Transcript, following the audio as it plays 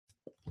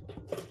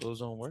Those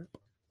don't work.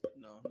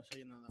 No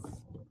soy nada.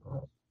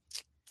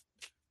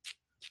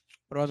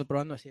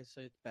 Probando, así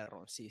soy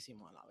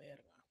perroncísimo a la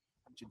verga.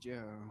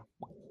 Yeah.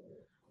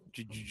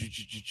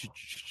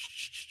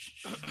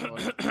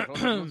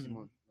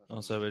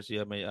 Vamos a ver si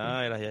ya me...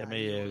 Ah, ya me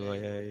llegó,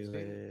 ya llegó,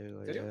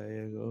 ¿Serio? ya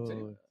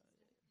llegó.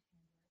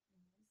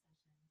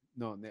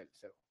 No, Nel,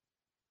 cero.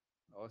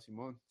 Oh,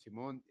 Simón.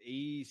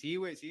 Y sí,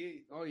 güey,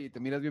 sí. Oh, y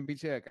te miras bien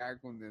pinche de acá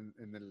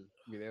en el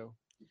video.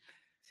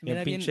 Se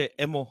mira bien, pinche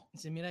emo.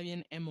 se mira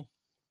bien emo.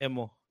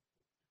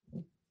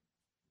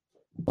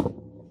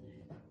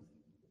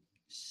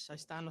 Ahí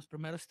están los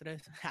primeros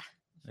 3.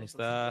 Ahí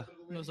está.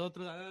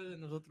 Nosotros.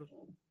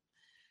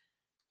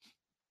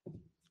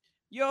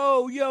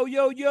 Yo,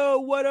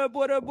 what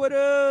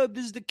up?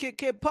 This is the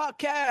Kit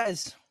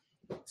Podcast.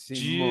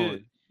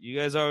 Simón. You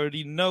guys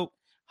already know.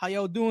 How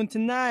y'all doing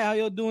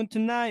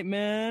tonight,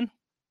 man?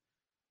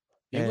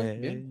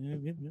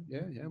 Bien.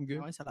 Yeah, I'm good.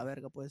 Váyanse a la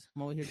verga, pues.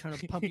 I'm over here trying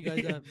to pump you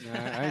guys up.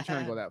 Nah, I ain't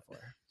trying to go that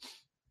far.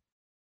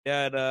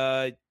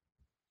 Yeah,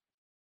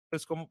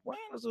 pues como,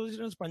 bueno, eso es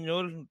en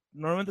español.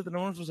 Normalmente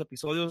tenemos nuestros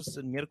episodios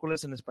el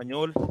miércoles en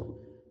español,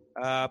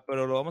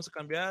 pero lo vamos a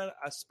cambiar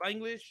a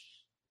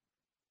Spanglish,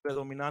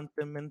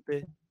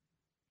 predominantemente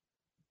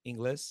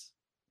inglés,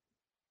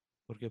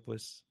 porque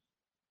pues,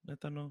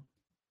 neta no.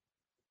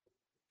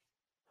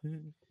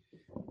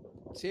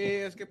 Sí,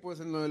 es que pues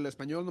en el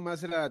español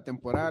nomás era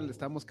temporal,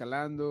 estamos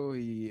calando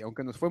y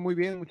aunque nos fue muy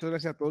bien, muchas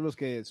gracias a todos los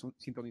que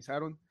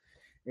sintonizaron.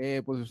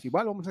 Pues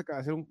igual vamos a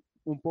hacer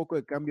un poco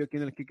de cambio aquí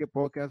en el Kike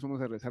Podcast, vamos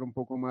a regresar un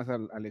poco más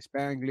al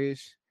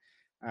Spanglish,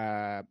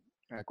 a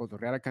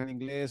cotorrear acá en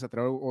inglés, a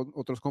traer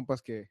otros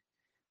compas que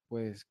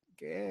pues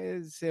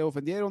que se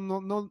ofendieron,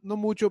 no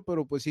mucho,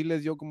 pero pues sí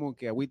les dio como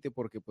que agüite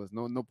porque pues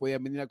no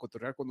podían venir a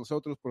cotorrear con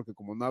nosotros porque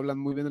como no hablan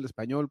muy bien el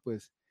español,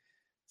 pues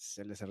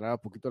se les cerraba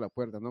un poquito la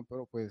puerta, ¿no?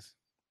 Pero pues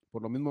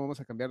por lo mismo vamos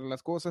a cambiar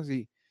las cosas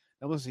y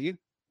vamos a seguir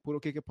puro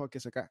Kike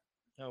Podcast acá.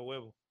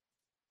 Huevo.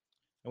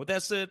 And with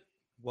that said,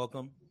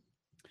 welcome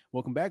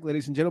back,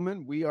 ladies and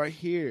gentlemen. We are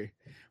here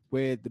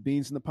with the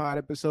Beans in the Pod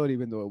episode,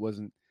 even though it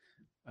wasn't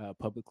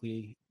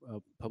publicly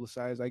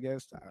publicized, I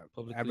guess.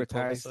 publicly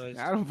advertised. publicized.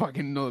 I don't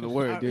fucking know the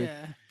word, dude.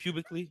 Yeah.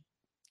 Publicly.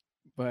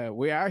 But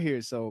we are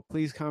here, so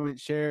please comment,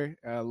 share,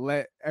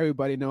 let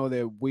everybody know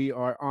that we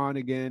are on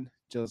again,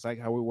 just like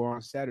how we were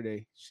on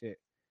Saturday. Shit,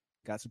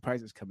 got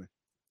surprises coming.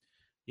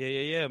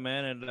 Yeah,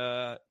 man.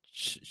 And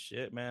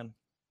shit, man.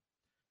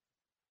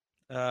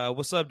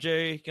 What's up,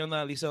 Jerry? ¿Qué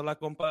onda, Liceo La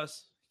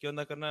Compas? ¿Qué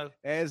onda, carnal?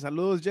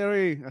 Saludos,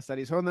 Jerry. Hasta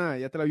Arizona.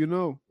 Ya te la you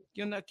know.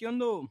 ¿Qué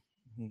onda?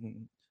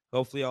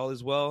 Hopefully all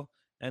is well.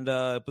 And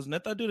pues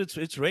neta, dude,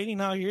 it's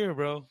raining out here,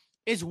 bro.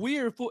 It's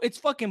weird, fool. It's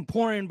fucking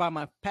pouring by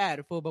my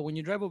pad, fool. But when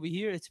you drive over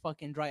here, it's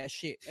fucking dry as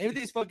shit.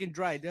 Everything's fucking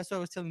dry. That's what I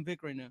was telling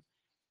Vic right now.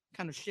 What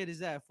kind of shit is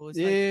that, fool? It's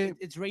like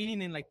it's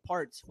raining in like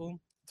parts, fool.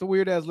 It's a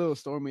weird ass little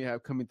storm we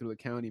have coming through the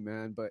county,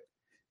 man. But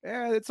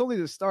yeah, it's only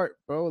the start,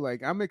 bro.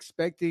 Like I'm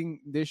expecting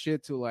this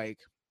shit to like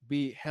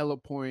be hella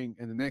pouring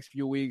in the next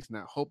few weeks, and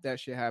I hope that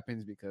shit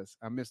happens because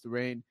I miss the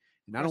rain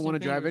and I don't want to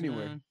drive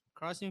anywhere. Man.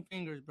 Crossing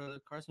fingers, brother.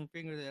 Crossing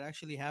fingers that it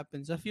actually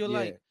happens. I feel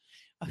like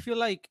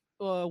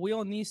we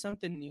all need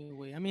something new.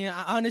 Way. I mean,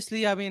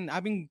 honestly, I've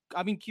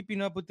been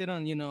keeping up with it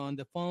on on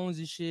the phones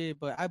and shit.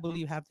 But I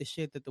believe half the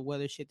shit that the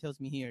weather shit tells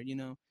me here.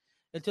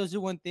 It tells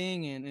you one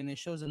thing and it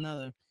shows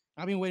another.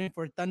 I've been waiting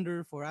for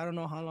thunder for I don't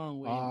know how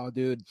long. Oh,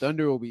 dude,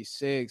 thunder will be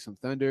sick. Some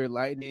thunder,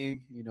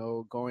 lightning.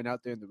 Going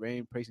out there in the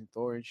rain, praising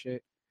Thor and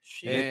shit.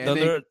 Hey,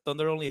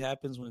 thunder only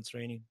happens when it's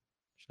raining.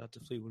 Shout out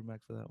to Fleetwood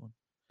Mac for that one.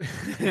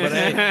 But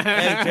hey,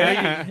 Jerry.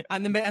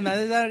 And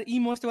that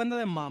emo este banda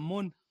de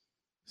mamón.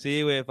 See,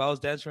 if I was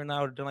dancing right now,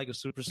 I would have done like a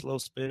super slow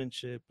spin and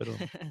shit. But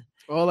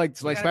oh, like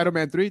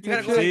Spider-Man 3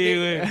 type shit? Sí,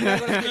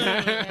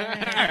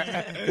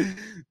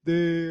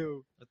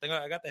 Damn.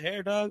 I got the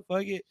hair, dog.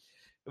 Fuck it.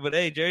 But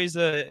hey, Jerry's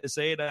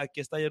saying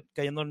que está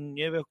cayendo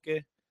nieve o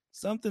qué.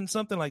 Something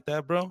like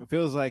that, bro. It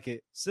feels like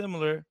it.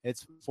 Similar.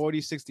 It's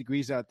 46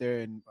 degrees out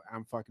there, and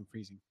I'm fucking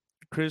freezing.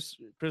 Chris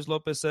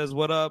Lopez says,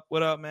 "What up,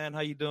 man? How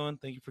you doing?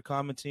 Thank you for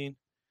commenting."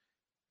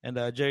 And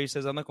Jerry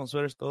says, "Anda con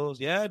suéteres todos."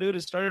 Yeah, dude,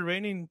 it started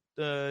raining.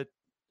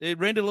 It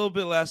rained a little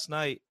bit last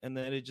night, and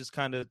then it just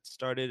kind of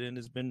started and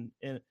has been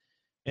in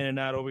and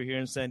out over here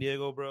in San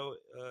Diego, bro,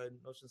 in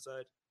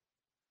Oceanside.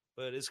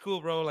 But it's cool,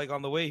 bro. Like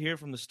on the way here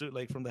from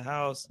from the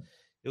house,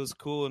 it was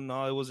cool and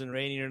all. It wasn't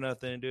raining or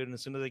nothing, dude. And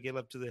as soon as I get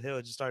up to the hill,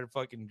 it just started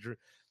fucking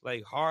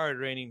hard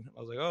raining. I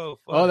was like, oh,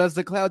 fuck. Oh, that's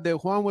the cloud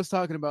that Juan was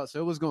talking about. So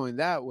it was going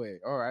that way.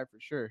 All right, for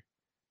sure.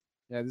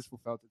 Yeah, this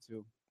one felt it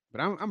too. But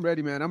I'm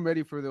ready, man. I'm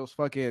ready for those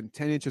fucking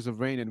 10 inches of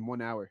rain in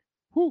 1 hour.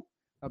 Whew,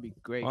 that'll be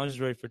great. I'm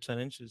just ready for 10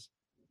 inches.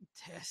 What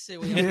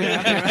the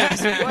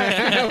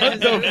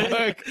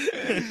fuck?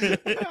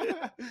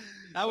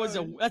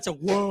 That's a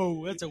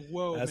whoa. That's a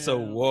whoa. That's man. a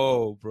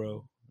whoa,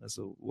 bro. That's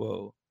a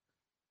whoa.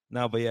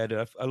 No, but yeah,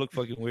 dude, I look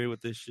fucking weird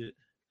with this shit.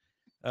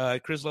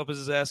 Chris Lopez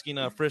is asking,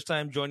 first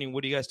time joining,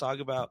 what do you guys talk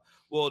about?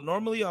 Well,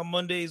 normally on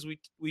Mondays, we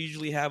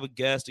usually have a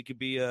guest. It could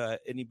be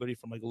anybody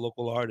from like a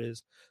local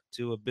artist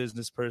to a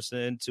business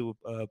person to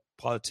a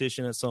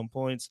politician at some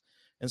points.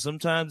 And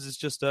sometimes it's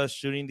just us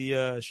shooting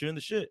the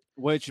shit.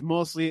 Which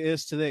mostly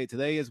is today.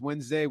 Today is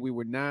Wednesday. We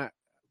were not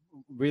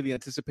really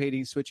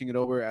anticipating switching it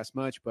over as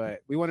much, but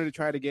we wanted to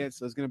try it again.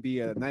 So it's going to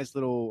be a nice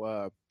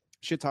little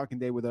shit talking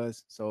day with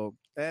us. So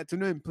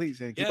tune in,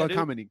 please, and keep on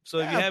commenting. So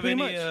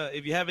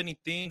if you have any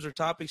themes or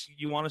topics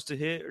you want us to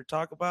hit or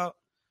talk about,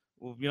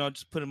 well,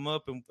 just put them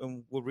up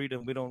and we'll read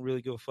them. We don't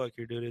really give a fuck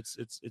here, dude.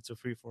 It's a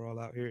free for all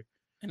out here.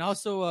 And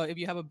also, if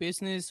you have a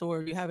business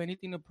or you have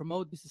anything to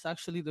promote, this is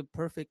actually the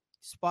perfect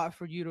spot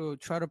for you to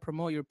try to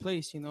promote your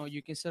place.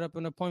 You can set up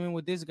an appointment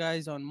with these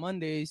guys on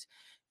Mondays,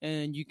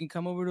 and you can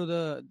come over to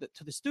the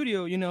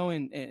studio,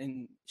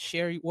 and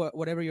share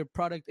whatever your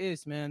product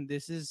is, man.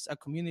 This is a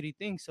community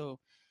thing. So,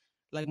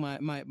 like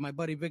my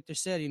buddy Victor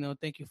said,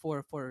 thank you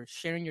for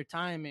sharing your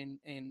time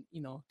and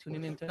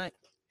tuning in tonight.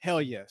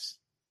 Hell yes.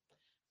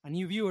 A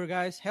new viewer,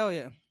 guys. Hell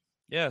yeah.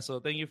 Yeah, so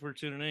thank you for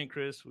tuning in,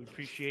 Chris. We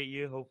appreciate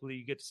you. Hopefully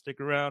you get to stick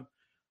around.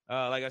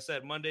 Like I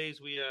said, Mondays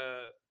we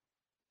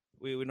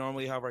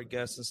normally have our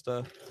guests and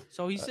stuff.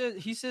 So he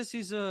says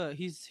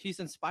he's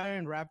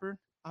inspiring rapper.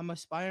 I'm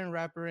aspiring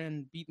rapper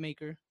and beat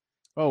maker.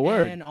 Oh,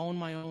 word. And own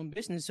my own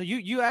business. So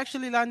you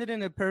actually landed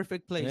in a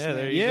perfect place. Yeah, man.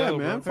 there you go,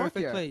 man.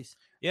 Perfect place.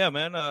 Yeah,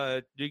 man.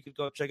 You could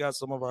go check out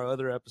some of our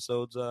other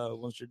episodes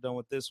once you're done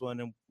with this one.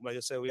 And like I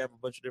said, we have a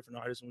bunch of different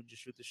artists and we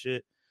just shoot the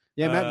shit.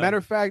 Yeah, matter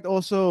of fact,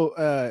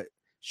 also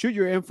shoot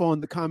your info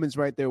in the comments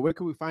right there. Where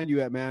can we find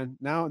you at, man?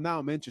 Now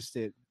I'm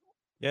interested.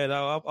 Yeah,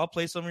 I'll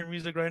play some of your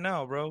music right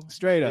now, bro.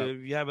 Straight up.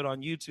 If you have it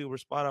on YouTube or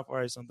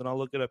Spotify or something, I'll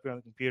look it up here on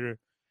the computer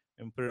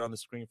and put it on the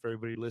screen for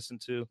everybody to listen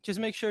to. Just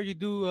make sure you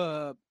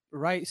do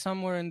write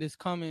somewhere in this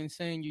comment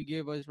saying you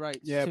give us rights.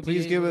 Yeah,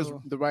 please give us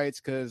the rights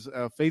because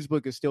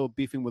Facebook is still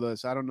beefing with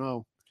us. I don't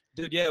know.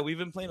 Dude, yeah, we've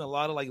been playing a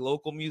lot of like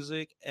local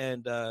music,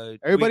 and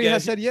everybody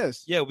has said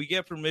yes. Yeah, we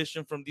get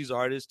permission from these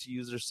artists to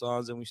use their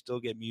songs, and we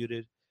still get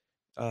muted,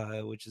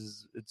 which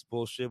is it's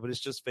bullshit. But it's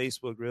just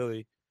Facebook,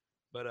 really.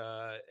 But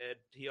and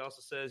he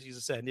also says he's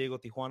a San Diego,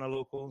 Tijuana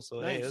local,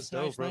 so nice, hey, that's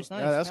dope, bro. Nice.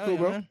 Yeah, that's cool,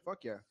 bro. Man.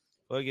 Fuck yeah.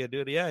 Fuck yeah,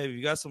 dude. Yeah, if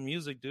you got some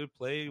music, dude,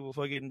 play. We'll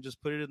fucking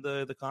just put it in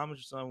the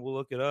comments or something. We'll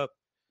look it up.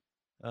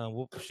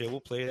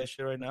 We'll play that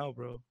shit right now,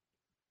 bro.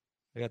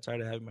 I got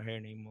tired of having my hair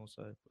in emo,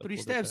 so 3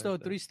 steps though.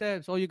 3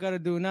 steps. All you gotta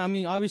do now. I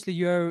mean, obviously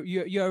you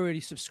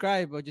already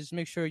subscribed, but just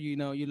make sure you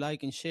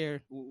like and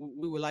share.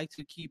 We would like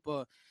to keep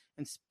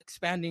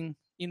expanding,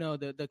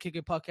 the Kick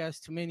It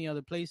podcast to many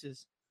other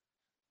places.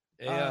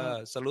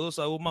 Saludos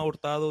a Uma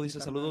Hurtado. Dice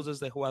saludos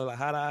desde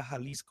Guadalajara,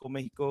 Jalisco,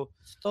 México.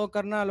 Todo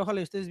carnal,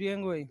 ojalá estés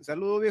bien, güey.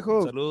 Saludos,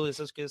 viejo. Saludos,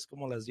 eso es que es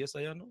como las 10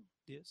 allá, ¿no?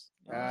 10.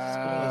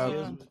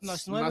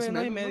 Las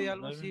 9:30,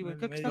 algo así, güey.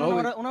 Creo que están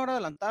una hora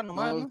adelantada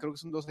nomás, ¿no? Creo que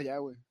son 2 allá,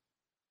 güey.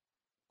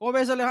 ¿Cómo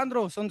ves,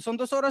 Alejandro? ¿Son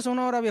 2 horas o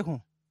 1 hora,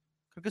 viejo?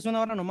 Creo que es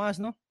 1 hora nomás,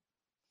 ¿no?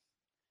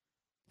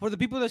 For the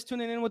people that's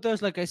tuning in with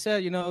us, like I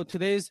said,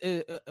 today's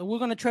we're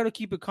gonna try to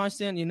keep it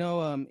constant,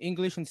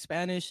 English and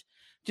Spanish,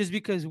 just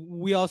because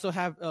we also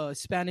have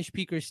Spanish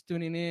speakers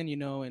tuning in,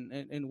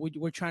 and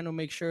we're trying to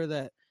make sure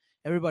that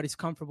everybody's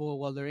comfortable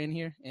while they're in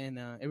here, and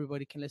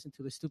everybody can listen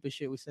to the stupid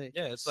shit we say.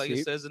 Yeah, it's like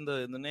it says in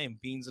the name,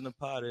 Beans in a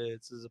Pot.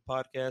 It's a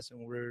podcast,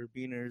 and we're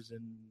beaners,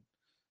 and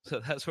so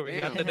that's where we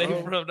got the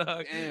name from,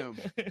 dog. Damn.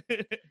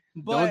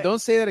 But don't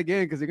say that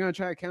again because they're gonna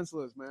try to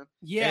cancel us, man.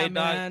 Yeah,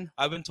 man. Dog,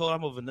 I've been told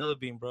I'm a vanilla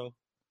bean, bro.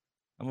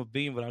 I'm a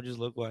bean, but I just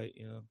look white,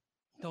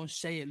 Don't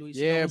say it, Luis.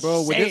 Yeah,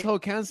 bro. With this whole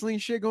canceling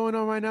shit going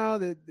on right now,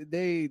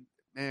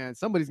 man,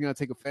 somebody's gonna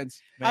take offense.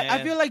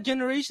 I feel like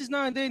generations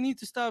nowadays need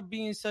to stop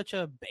being such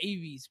a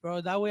babies,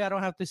 bro. That way I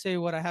don't have to say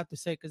what I have to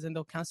say because then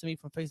they'll cancel me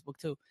from Facebook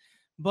too.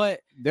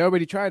 But they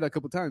already tried a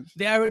couple times.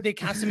 They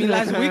canceled me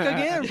last week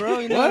again, bro.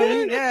 You know what I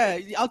mean? Yeah,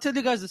 I'll tell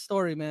you guys the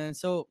story, man.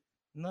 So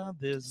I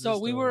was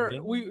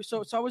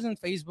in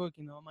Facebook,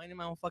 minding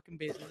my own fucking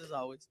business as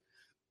always,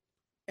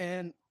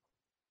 and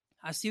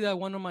I see that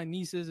one of my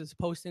nieces is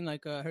posting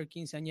like her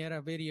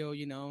quinceañera video,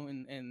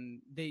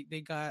 and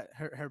they got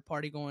her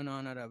party going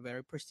on at a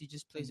very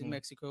prestigious place in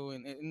Mexico,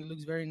 and it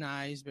looks very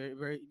nice, very,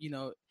 very,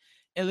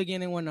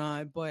 elegant and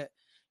whatnot. But,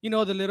 the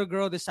little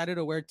girl decided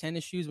to wear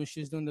tennis shoes when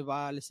she was doing the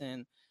vals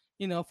and,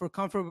 for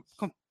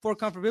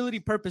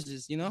comfortability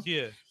purposes,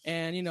 Yeah.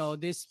 And,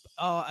 this,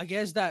 I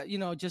guess that,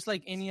 just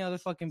like any other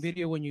fucking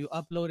video, when you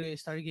upload it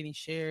started getting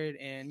shared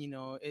and,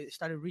 it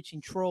started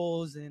reaching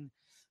trolls and,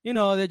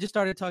 they just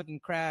started talking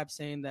crap,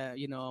 saying that,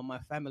 my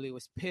family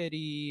was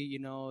petty,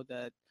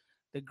 that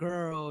the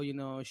girl,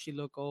 she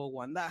looked all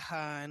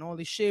guandaja and all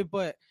this shit.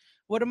 But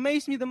what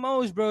amazed me the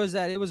most, bro, is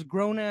that it was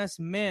grown-ass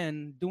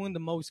men doing the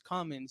most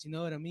comments. You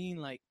know what I mean?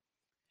 Like,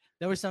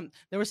 there was some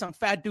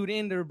fat dude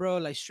in there, bro,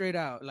 like straight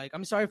out. Like,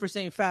 I'm sorry for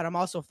saying fat. I'm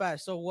also fat.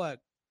 So what?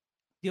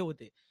 Deal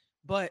with it.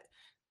 But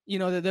you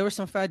know, there was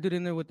some fat dude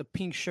in there with the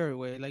pink shirt.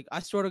 Way, like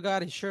I swear to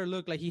God, his shirt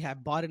looked like he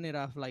had bought it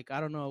off, like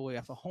I don't know, way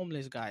off a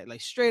homeless guy,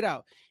 like straight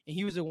out. And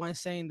he was the one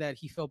saying that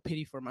he felt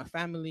pity for my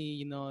family.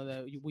 You know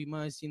that we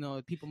must, you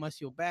know, people must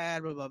feel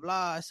bad, blah blah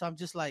blah. So I'm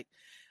just like,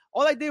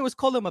 all I did was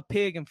call him a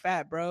pig and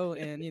fat, bro.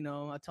 And you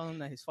know, I told him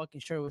that his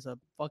fucking shirt was a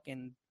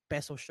fucking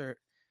peso shirt.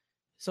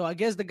 So I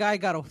guess the guy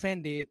got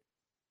offended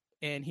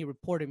and he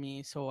reported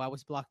me. So I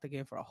was blocked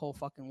again for a whole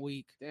fucking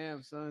week.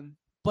 Damn, son.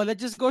 But it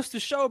just goes to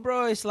show,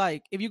 bro. It's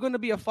like if you're gonna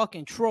be a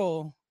fucking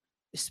troll,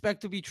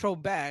 expect to be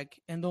trolled back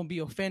and don't be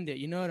offended.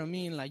 You know what I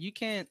mean? Like you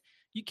can't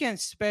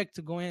expect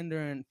to go in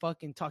there and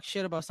fucking talk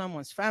shit about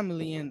someone's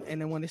family and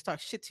then when they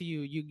talk shit to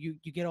you,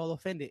 you get all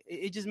offended.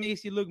 It just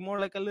makes you look more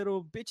like a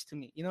little bitch to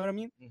me. You know what I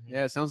mean? Mm-hmm.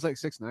 Yeah, it sounds like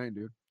 6ix9ine,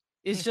 dude.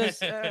 It's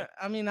just,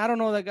 I mean, I don't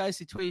know that guy's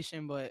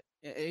situation, but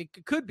it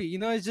could be. You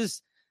know, it's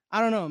just,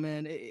 I don't know,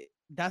 man.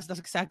 That's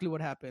exactly what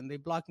happened. They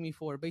blocked me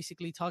for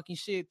basically talking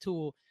shit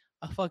to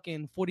a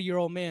fucking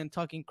 40-year-old man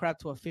talking crap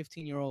to a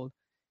 15-year-old,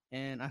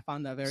 and I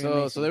found that very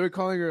amazing. So they were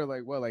calling her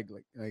like what, like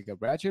a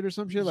ratchet or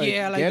some shit, like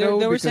yeah, like ghetto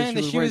they were because saying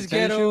that she wearing was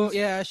tennis ghetto. shoes?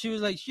 Yeah, she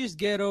was like she's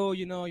ghetto.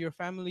 You know, your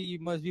family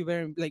must be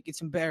very like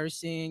it's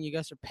embarrassing. You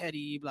guys are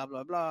petty, blah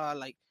blah blah.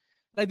 Like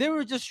they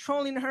were just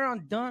trolling her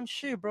on dumb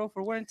shit, bro,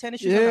 for wearing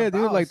tennis shoes. Yeah, on her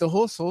dude. Like balls. the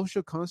whole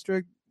social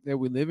construct that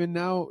we live in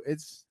now,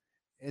 it's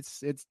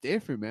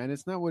different, man.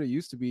 It's not what it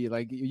used to be.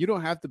 Like you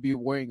don't have to be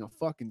wearing a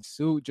fucking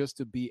suit just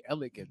to be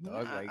elegant,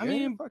 dog. Nah, Like I it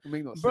mean, fucking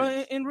make no bro,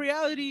 sense. in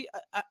reality,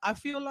 I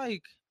feel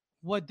like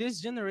what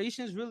this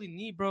generations really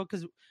need, bro,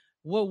 because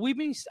what we've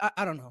been,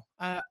 I don't know,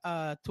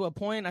 to a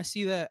point, I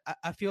see that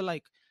I feel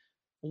like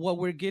what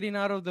we're getting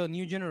out of the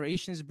new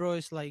generations, bro,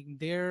 is like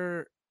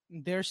they're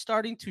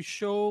starting to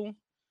show,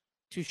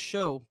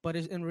 but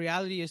in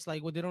reality, it's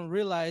like what they don't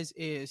realize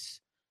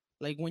is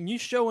like when you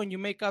show and you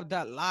make up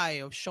that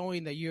lie of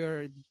showing that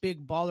you're a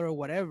big baller or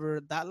whatever,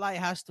 that lie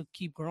has to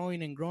keep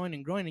growing and growing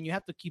and growing, and you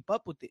have to keep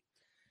up with it.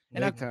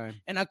 And Big time.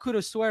 I could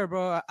have swear,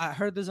 bro, I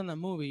heard this in a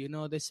movie. You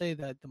know, they say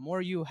that the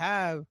more you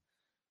have,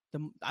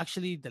 the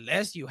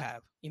less you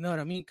have. You know what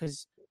I mean?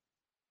 Because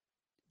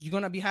you're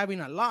gonna be having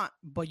a lot,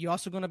 but you're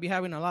also gonna be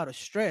having a lot of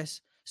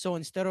stress. So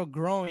instead of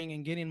growing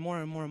and getting more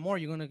and more and more,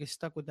 you're gonna get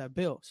stuck with that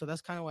bill. So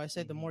that's kind of why I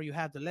said the more you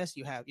have, the less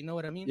you have. You know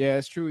what I mean? Yeah,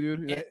 it's true,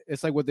 dude. And,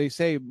 It's like what they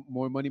say: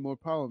 more money, more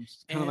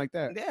problems. Kind of and like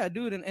that. yeah,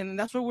 dude, and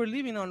that's what we're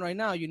living on right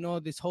now. You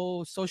know, this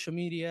whole social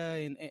media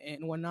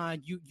and whatnot.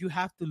 You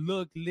have to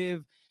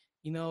live,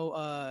 you know,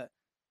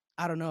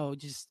 I don't know,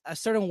 just a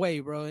certain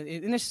way, bro.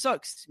 And it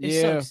sucks. It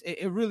Yeah. sucks.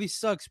 It really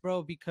sucks,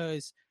 bro,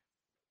 because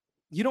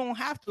you don't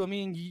have to. I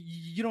mean,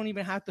 you don't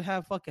even have to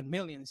have fucking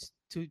millions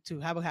to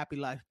have a happy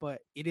life,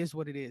 but it is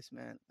what it is,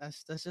 man.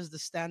 That's just the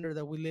standard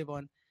that we live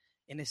on.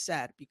 And it's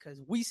sad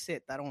because we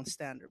set that own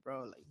standard,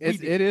 bro. Like we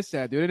did. It is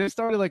sad, dude. And it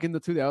started like in the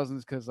 2000s,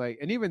 because like,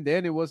 and even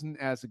then, it wasn't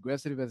as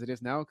aggressive as it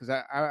is now. Because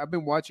I've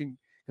been watching,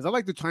 because I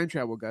like to time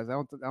travel, guys. I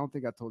don't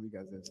think I told you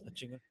guys this,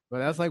 but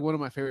that's like one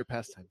of my favorite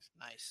pastimes.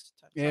 Nice.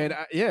 And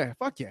yeah,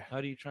 fuck yeah. How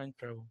do you try and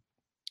travel?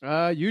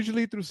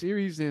 Usually through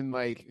series and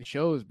like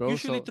shows, bro.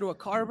 Usually through a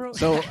car, bro.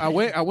 So I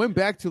went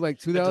back to like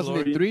DeLorean.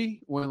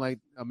 2003 when like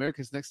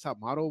America's Next Top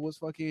Model was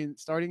fucking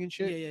starting and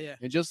shit. Yeah.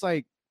 And just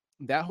like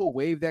that whole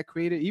wave that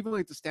created, even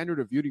like the standard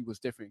of beauty was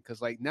different.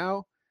 Cause like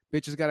now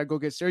bitches gotta go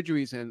get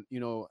surgeries and, you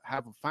know,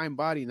 have a fine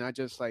body, not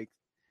just like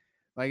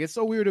it's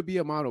so weird to be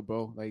a model,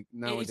 bro. Like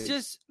nowadays. It's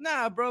just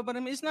bro. But I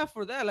mean, it's not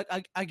for that.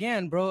 Like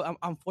again, bro.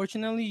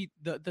 Unfortunately,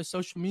 the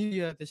social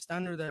media, the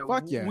standard that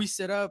Fuck yeah. we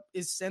set up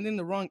is sending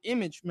the wrong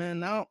image, man.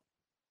 Now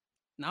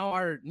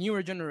our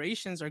newer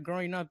generations are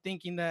growing up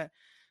thinking that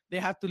they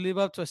have to live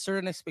up to a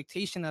certain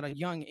expectation at a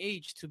young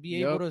age to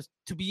be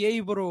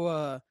able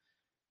to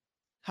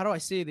how do I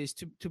say this,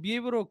 to be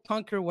able to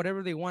conquer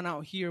whatever they want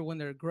out here when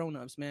they're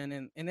grown-ups,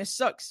 man. And it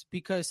sucks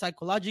because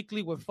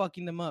psychologically we're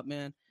fucking them up,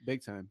 man.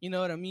 Big time. You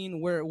know what I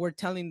mean? We're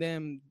telling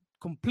them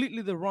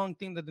completely the wrong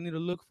thing that they need to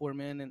look for,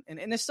 man.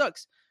 And it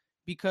sucks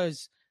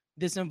because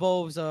this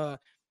involves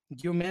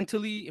you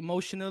mentally,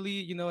 emotionally,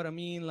 you know what I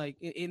mean? Like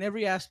in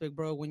every aspect,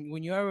 bro.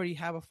 When you already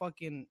have a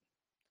fucking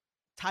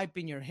type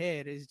in your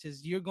head, it's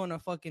just you're gonna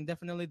fucking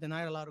definitely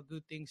deny a lot of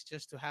good things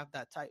just to have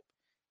that type.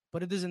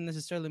 But it doesn't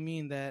necessarily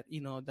mean that,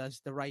 you know, that's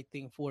the right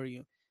thing for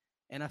you.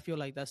 And I feel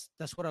like that's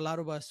what a lot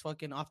of us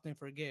fucking often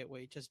forget.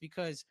 Wait, just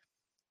because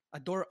a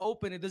door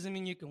open, it doesn't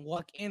mean you can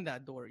walk in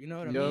that door. You know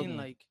what I mean?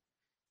 Like,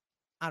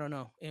 I don't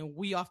know. And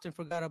we often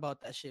forgot about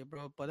that shit,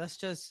 bro. But that's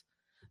just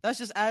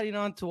adding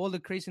on to all the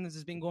craziness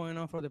that's been going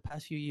on for the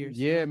past few years.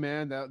 Yeah, you know?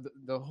 man.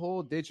 The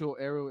whole digital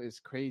era is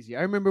crazy.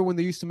 I remember when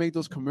they used to make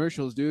those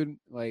commercials, dude.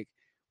 Like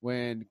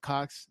when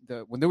Cox,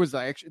 when there was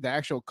the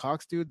actual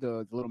Cox dude,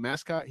 the little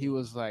mascot, he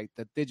was like,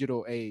 the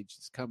digital age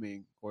is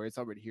coming, or it's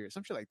already here,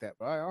 some shit like that.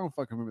 But I don't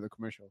fucking remember the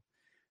commercial.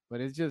 But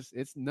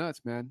it's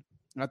nuts, man.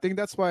 And I think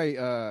that's why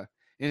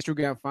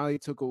Instagram finally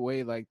took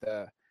away like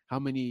the how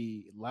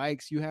many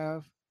likes you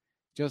have,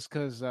 just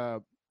because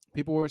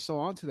people were so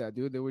onto that,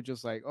 dude. They were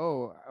just like,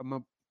 oh, I'm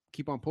gonna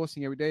keep on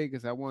posting every day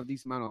because I want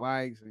these amount of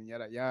likes and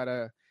yada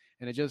yada,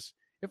 and it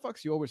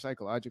fucks you over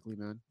psychologically,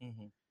 man.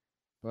 Mm-hmm.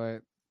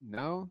 But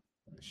now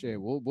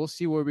Shit, we'll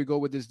see where we go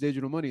with this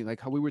digital money.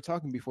 Like how we were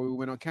talking before we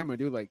went on camera,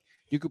 dude. Like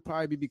you could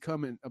probably be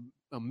becoming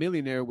a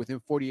millionaire within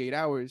 48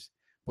 hours,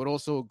 but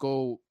also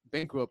go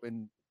bankrupt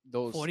in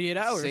those 48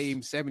 hours.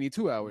 same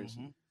 72 hours.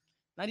 Mhm.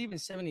 Not even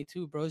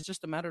 72, bro. It's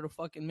just a matter of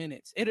fucking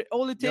minutes.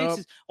 All it Yup.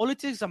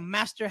 takes is a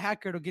master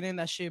hacker to get in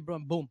that shit, bro.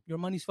 And boom, your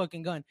money's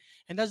fucking gone.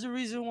 And that's the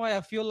reason why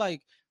I feel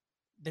like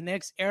the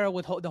next era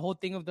with the whole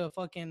thing of the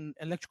fucking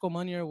electrical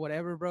money or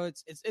whatever, bro.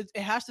 It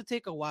has to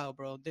take a while,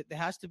 bro. There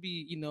has to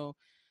be,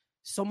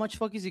 so much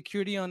fucking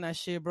security on that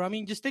shit, bro. I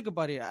mean, just think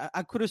about it.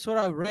 I could have sort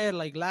of read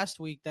like last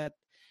week that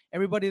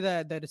everybody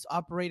that is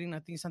operating, I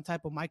think, some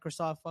type of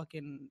Microsoft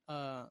fucking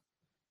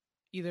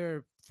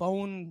either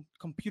phone,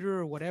 computer,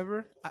 or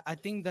whatever. I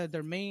think that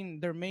their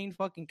main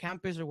fucking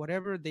campus or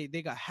whatever, they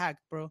got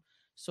hacked, bro.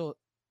 So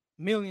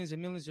millions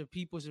and millions of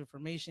people's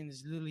information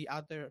is literally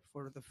out there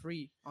for the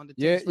free on the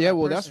Yeah, tips for yeah. that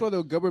Well, that's person. why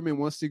the government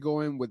wants to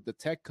go in with the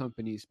tech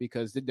companies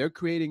because they're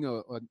creating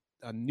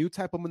a new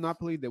type of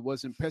monopoly that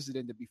wasn't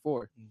precedented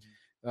before.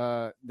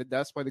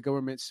 That's why the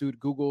government sued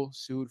Google,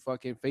 sued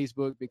fucking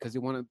Facebook because they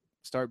want to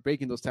start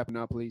breaking those type of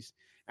monopolies.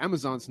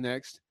 Amazon's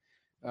next,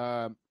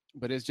 but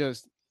it's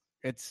just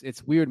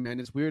it's weird, man.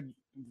 It's weird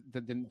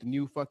the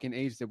new fucking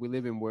age that we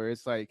live in, where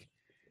it's like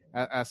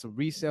as a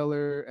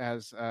reseller,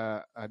 as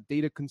a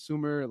data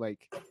consumer,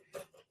 like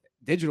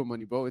digital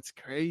money, bro. It's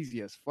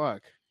crazy as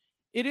fuck.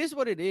 It is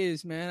what it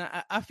is, man.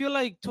 I feel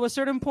like to a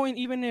certain point,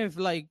 even if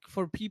like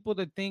for people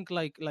that think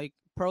like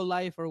pro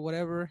life or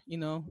whatever,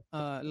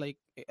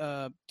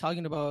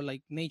 talking about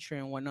like nature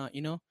and whatnot,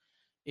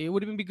 it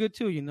would even be good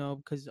too,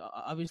 because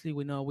obviously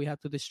we know we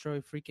have to destroy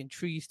freaking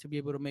trees to be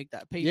able to make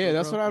that paper. Yeah,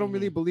 that's bro. what I don't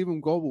really believe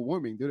in global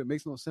warming, dude. It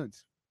makes no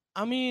sense.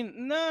 I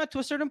mean, nah, to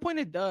a certain point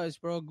it does,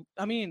 bro.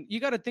 I mean, you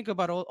got to think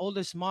about all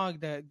the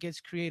smog that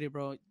gets created,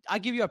 bro. I'll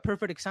give you a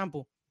perfect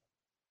example.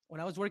 When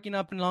I was working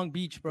up in Long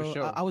Beach, bro,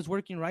 sure. I was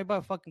working right by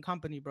a fucking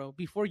company, bro.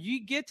 Before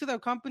you get to the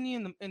company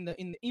in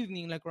the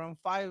evening, like around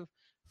 5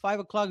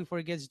 o'clock before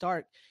it gets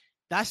dark,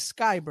 that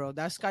sky, bro,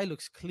 that sky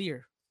looks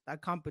clear.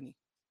 That company,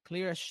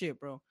 clear as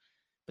shit, bro.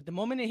 But the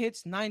moment it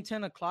hits 9,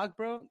 10 o'clock,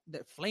 bro,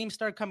 the flames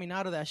start coming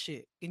out of that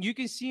shit, and you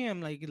can see them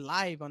like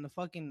live on the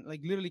fucking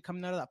like literally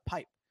coming out of that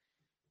pipe.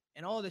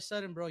 And all of a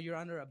sudden, bro, you're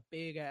under a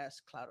big ass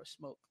cloud of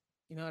smoke.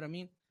 You know what I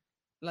mean?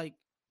 Like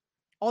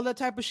all that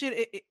type of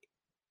shit.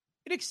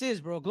 It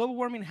exists, bro. Global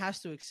warming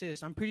has to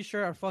exist. I'm pretty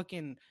sure our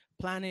fucking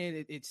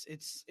planet,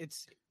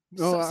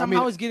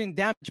 somehow it's getting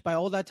damaged by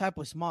all that type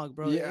of smog,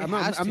 bro. Yeah,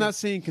 I'm not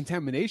saying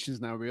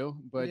contamination's not real,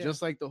 but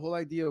just like the whole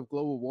idea of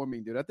global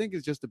warming, dude, I think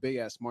it's just a big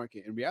ass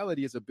market. In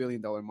reality, it's $1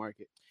 billion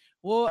market.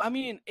 Well, I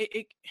mean,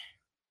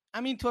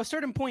 to a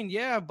certain point,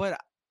 yeah, but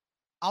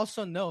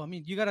also no. I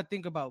mean, you got to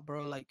think about,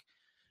 bro, like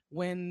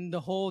when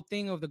the whole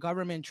thing of the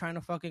government trying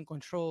to fucking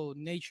control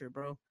nature,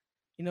 bro.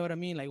 You know what I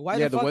mean? Like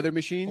why the weather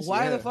machines?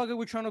 Why the fuck are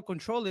we trying to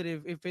control it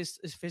if it's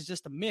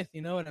just a myth?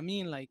 You know what I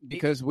mean? Like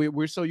because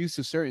we're so used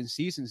to certain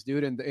seasons,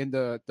 dude, and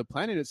the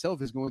planet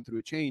itself is going through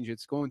a change.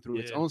 It's going through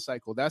its own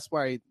cycle. That's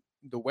why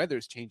the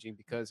weather's changing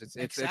because it's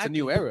a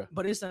new era.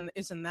 But it's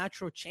a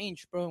natural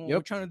change, bro. And what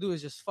we're trying to do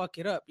is just fuck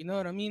it up. You know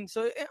what I mean?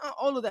 So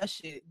all of that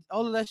shit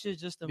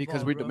is just involved,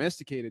 because we're bro.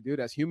 domesticated,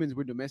 dude. As humans,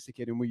 we're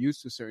domesticated and we're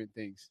used to certain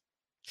things.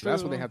 So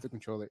that's why they have to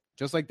control it.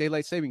 Just like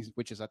daylight savings,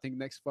 which is I think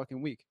next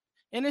fucking week.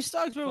 And it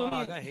sucks, bro.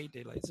 I hate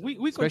daylight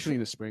savings. Especially in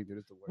the spring, dude.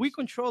 It's the worst. We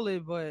control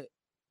it, but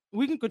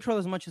we can control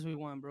as much as we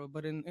want, bro.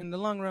 But in the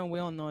long run, we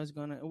all know it's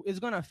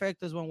gonna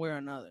affect us one way or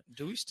another.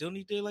 Do we still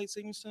need daylight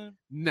savings time?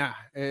 Nah,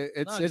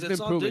 it's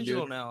been all proven,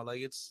 digital dude. now.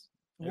 Like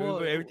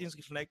everything's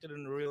connected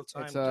in real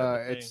time.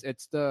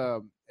 It's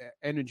the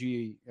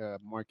energy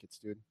markets,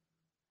 dude.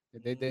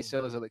 They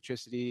sell us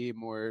electricity,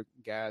 more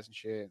gas and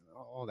shit,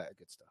 all that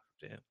good stuff.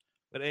 Damn.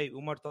 But hey,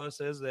 Umar Todd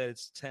says that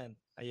it's 10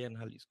 allá en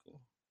Jalisco.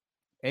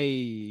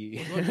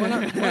 Hey.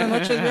 Buenas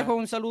noches, viejo.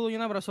 Un saludo y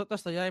un abrazote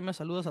hasta allá y me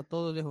saludas a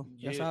todos, viejo.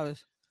 Ya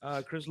sabes.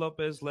 Chris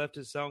Lopez left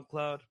his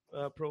SoundCloud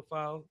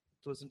profile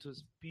to listen to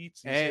his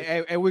beats.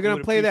 Hey, we're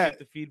gonna play that.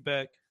 The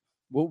feedback.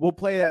 We'll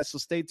play that. So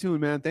stay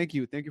tuned, man. Thank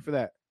you for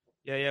that.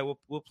 Yeah.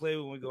 We'll play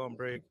when we go on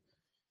break.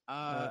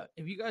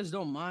 If you guys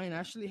don't mind, I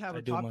actually have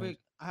a topic.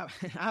 I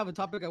have a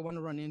topic I want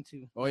to run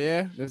into. Oh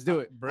yeah, let's do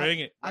it. Bring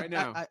it right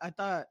now. I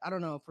thought, I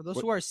don't know, for those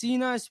who are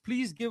seeing us,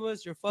 please give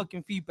us your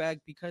fucking feedback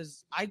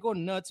because I go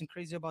nuts and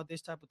crazy about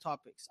this type of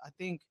topics. I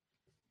think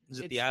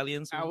is it the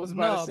aliens? I was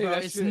about to say bro,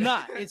 that it's shit.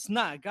 not. It's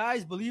not,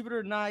 guys. Believe it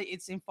or not,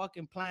 it's in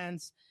fucking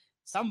plans.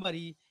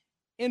 Somebody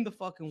in the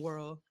fucking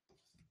world,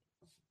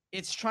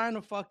 it's trying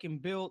to fucking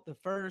build the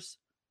first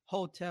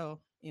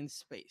hotel in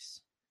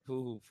space.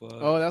 Ooh, fuck.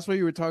 Oh, that's what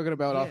you were talking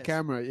about off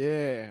camera.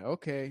 Yeah.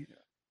 Okay.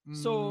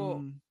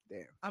 So,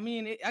 damn. I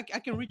mean, I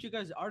can read you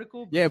guys the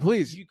article. Yeah,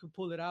 please. You could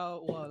pull it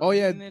out. While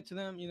it to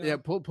them, Yeah,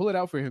 pull it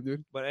out for him,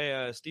 dude. But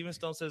hey, Steven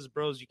Stone says,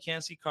 bros, you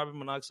can't see carbon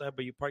monoxide,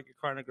 but you park your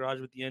car in a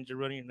garage with the engine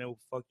running and it will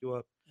fuck you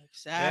up.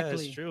 Exactly. Yeah,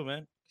 that's true,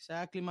 man.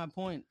 Exactly my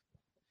point.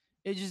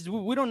 It just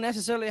we don't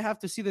necessarily have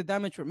to see the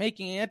damage we're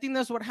making. And I think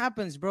that's what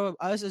happens, bro.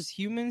 Us as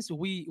humans,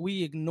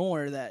 we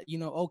ignore that.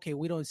 Okay,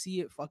 we don't see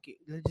it. Fuck it.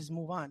 Let's just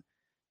move on.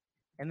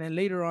 And then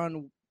later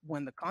on,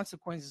 when the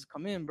consequences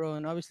come in, bro,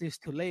 and obviously it's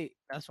too late,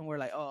 that's when we're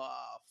like, oh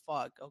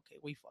fuck, okay,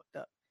 we fucked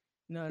up.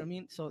 You know what I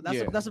mean? So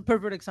that's a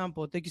perfect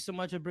example. Thank you so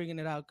much for bringing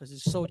it out because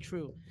it's so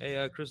true.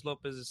 Hey, Chris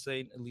Lopez is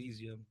saying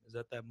Elysium. Is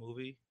that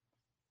movie?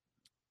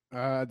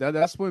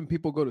 That's when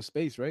people go to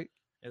space, right?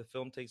 Yeah, the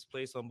film takes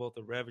place on both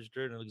a ravaged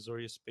dirt and a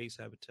luxurious space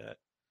habitat.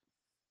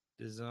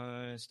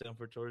 Design,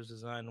 Stanford Torres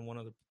design, and one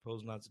of the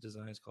proposed Nazi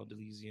designs called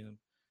Elysium.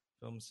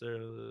 Film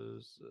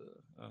series.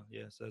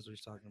 Yes, that's what he's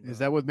talking about. Is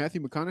that with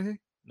Matthew McConaughey?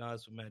 No,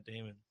 that's with Matt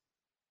Damon.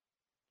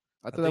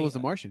 I thought that was The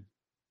Martian.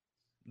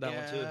 That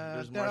one too.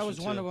 There's that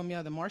was one of them.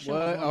 Yeah, The Martian.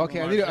 What?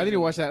 Okay, I need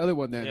to watch that other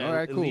one then. Yeah, all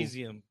right, cool.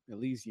 Elysium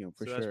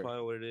for sure. That's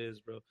probably what it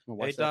is, bro.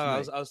 Hey,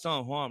 dog, I was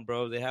telling Juan,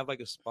 bro, they have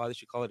like a spa. They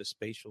should call it a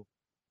spatial.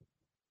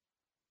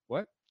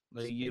 What?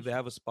 Like they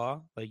have a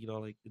spa, like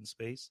like in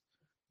space.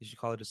 You should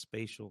call it a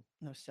spatial.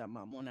 No, I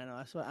know.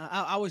 That's what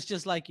I was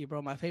just like you,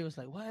 bro. My face was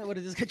like, what? What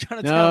is this guy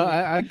trying to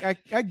tell me?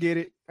 I get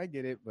it. I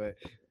get it, but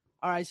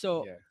all right.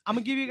 So I'm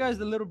gonna give you guys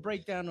the little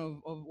breakdown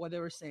of what they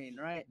were saying.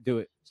 Right? Do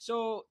it.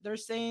 So they're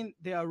saying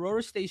the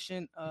Aurora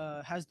station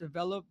has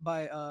developed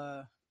by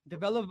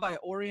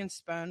Orient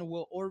Span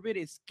will orbit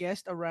its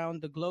guest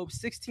around the globe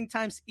 16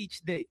 times each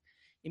day.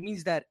 It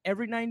means that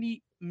every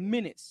 90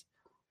 minutes,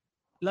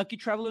 lucky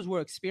travelers will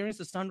experience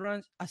a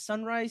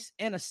sunrise,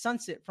 and a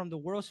sunset from the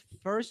world's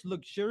first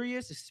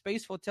luxurious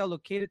space hotel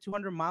located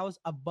 200 miles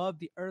above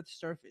the Earth's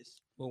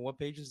surface. Well, what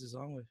page is this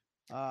on with?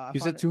 You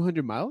said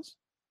 200 miles?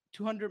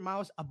 200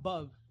 miles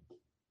above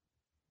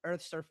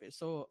Earth's surface.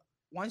 So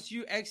once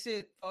you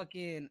exit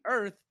fucking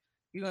Earth,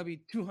 you're going to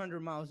be 200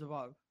 miles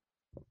above.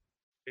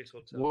 Space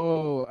hotel.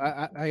 Whoa.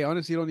 I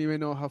honestly don't even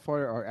know how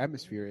far our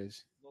atmosphere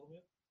is.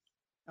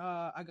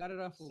 I got it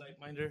off.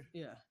 SiteMinder?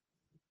 Yeah.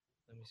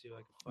 Let me see if I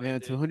can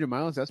find it. 200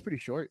 miles? That's pretty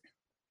short.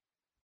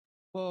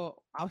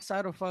 Well,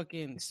 outside of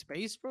fucking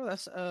space, bro,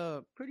 that's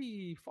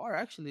pretty far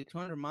actually.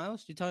 200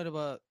 miles. You're talking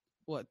about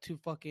what? 2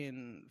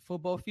 fucking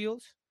football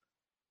fields?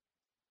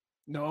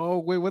 No,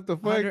 wait, what the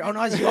fuck? Oh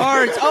no, it's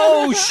yards.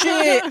 Oh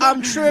shit,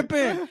 I'm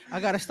tripping. I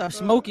gotta stop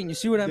smoking. You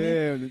see what I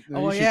mean?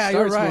 No,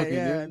 you're right. Smoking,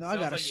 yeah, no, I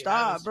gotta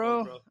stop,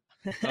 bro.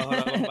 Hold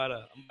on, I'm about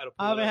to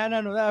I haven't had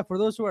none of that. For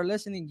those who are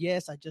listening,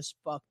 yes, I just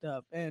fucked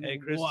up. And hey,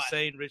 Chris is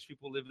saying rich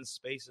people live in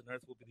space and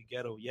Earth will be the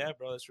ghetto. Yeah,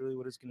 bro, that's really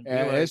what it's gonna be.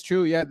 Yeah, it's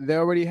true. Yeah, they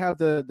already have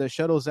the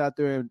shuttles out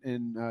there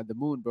in the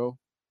moon, bro.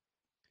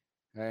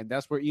 And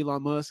that's where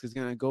Elon Musk is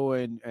gonna go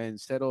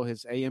and settle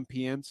his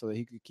AM/PM so that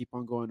he could keep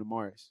on going to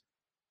Mars.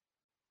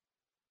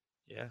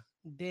 Yeah.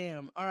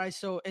 Damn. All right.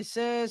 So it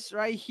says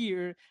right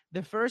here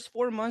the first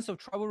 4 months of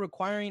travel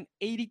requiring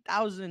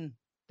 $80,000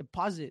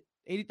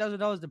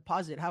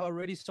 deposit have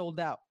already sold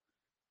out.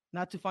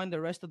 Not to find the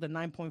rest of the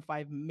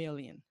 9.5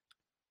 million.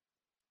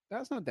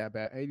 That's not that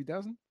bad.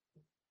 80,000.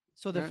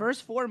 So the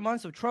first 4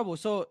 months of trouble.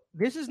 So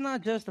this is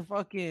not just a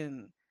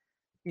fucking,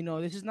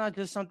 this is not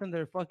just something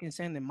they're fucking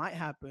saying that might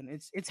happen.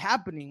 It's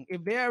happening.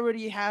 If they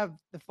already have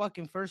the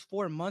fucking first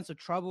 4 months of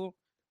trouble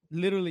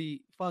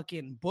literally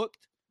fucking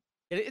booked,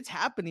 it's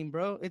happening,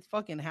 bro. It's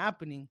fucking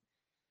happening.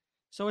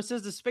 So it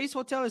says the space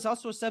hotel is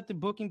also accepting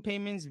booking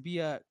payments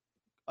via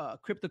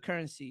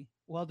cryptocurrency.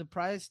 While the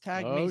price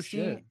tag may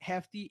seem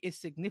hefty,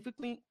 it's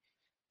significantly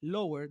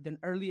lower than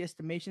early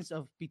estimations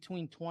of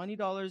between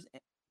 $20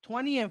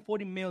 and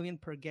 $40 million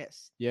per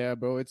guest. Yeah,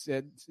 bro. It's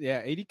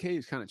 80K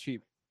is kind of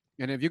cheap.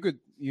 And if you could,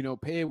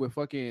 pay it with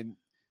fucking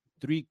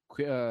three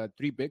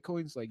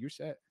Bitcoins, like you're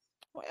set.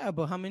 Well, yeah,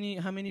 but how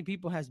many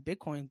people has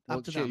Bitcoin? Well,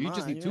 up to that you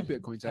just need 2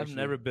 Bitcoins. I've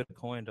never been a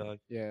coin, dog.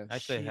 Yeah,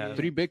 actually, I have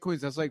 3 Bitcoins.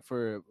 That's like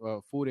for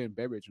food and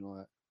beverage and all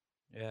that.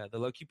 Yeah, the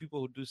lucky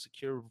people who do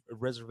secure a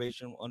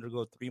reservation will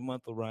undergo a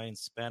 3-month Orion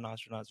Span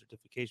astronaut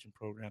certification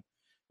program,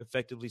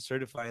 effectively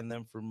certifying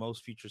them for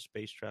most future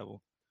space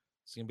travel.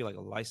 It's gonna be like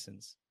a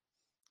license.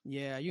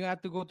 Yeah, you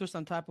have to go through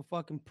some type of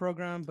fucking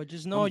program, but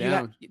just know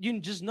you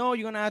just know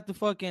you're gonna have to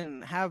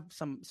fucking have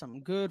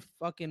some good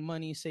fucking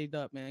money saved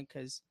up, man,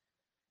 because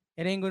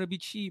it ain't gonna be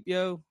cheap,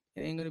 yo.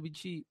 It ain't gonna be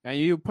cheap. And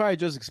you probably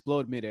just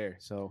explode midair.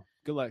 So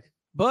good luck.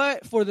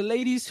 But for the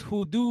ladies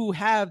who do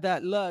have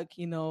that luck,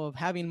 of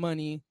having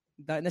money,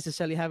 not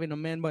necessarily having a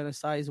man by the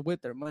size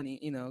with their money,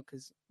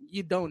 because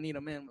you don't need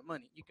a man with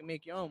money. You can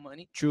make your own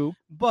money. True.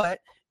 But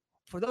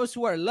for those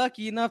who are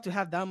lucky enough to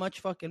have that much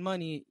fucking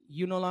money,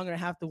 you no longer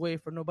have to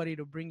wait for nobody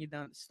to bring you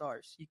down the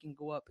stars. You can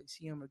go up and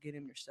see him or get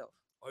him yourself.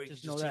 Or you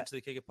just can turn to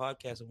the Kick It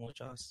podcast and watch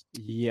us.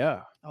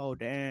 Yeah. Oh,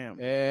 damn.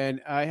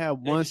 And I have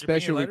one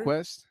special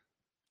request.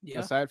 Yeah.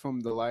 Aside from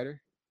the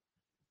lighter.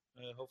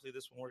 Hopefully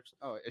this one works.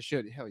 Oh, it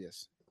should. Hell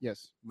yes.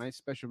 Yes. My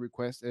special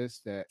request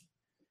is that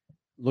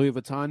Louis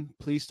Vuitton,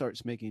 please start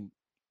making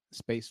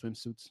space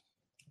swimsuits.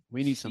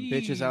 We need some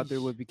bitches out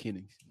there with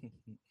bikinis.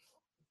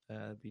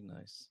 That'd be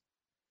nice.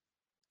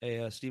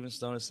 Hey, Steven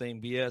Stone is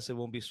saying, BS, it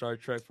won't be Star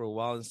Trek for a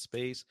while in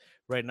space.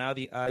 Right now,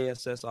 the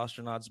ISS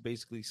astronauts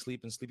basically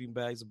sleep in sleeping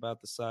bags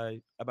about the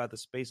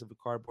space of a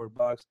cardboard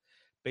box.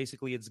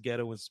 Basically, it's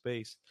ghetto in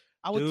space.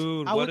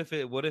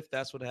 What if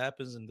that's what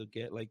happens and they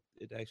get like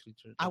it actually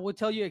turns? I would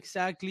tell you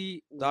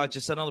exactly. Dog,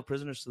 just send all the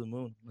prisoners to the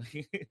moon.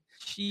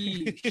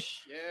 Sheesh.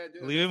 Yeah,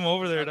 dude, leave him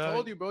over there, I dog.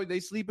 told you, bro. They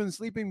sleep in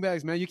sleeping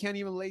bags, man. You can't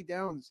even lay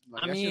down.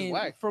 Like, I that shit's mean,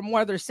 whack. from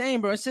what they're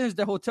saying, bro, it says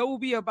the hotel will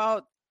be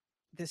about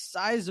the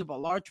size of a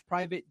large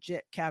private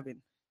jet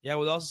cabin. Yeah,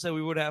 we also said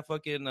we would have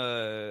fucking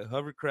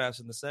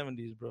hovercrafts in the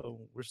 70s, bro.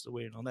 We're still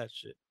waiting on that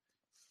shit.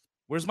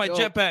 Where's my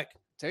jetpack?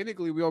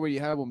 Technically, we already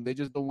have them. They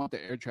just don't want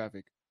the air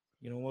traffic.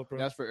 You know what, bro?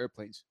 That's for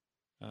airplanes.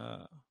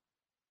 That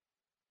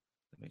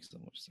makes so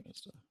much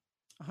sense.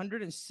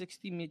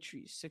 160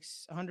 meters,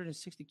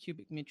 160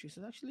 cubic meters.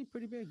 It's actually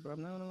pretty big, bro.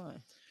 I'm not gonna lie.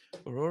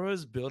 Aurora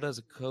is built as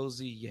a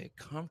cozy yet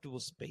comfortable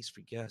space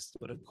for guests,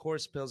 but of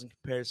course pales in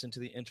comparison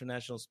to the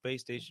International Space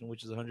Station,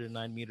 which is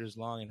 109 meters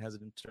long and has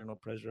an internal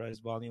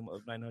pressurized volume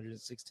of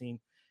 916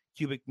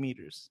 cubic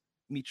meters.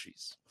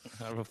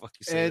 How the fuck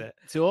you say that?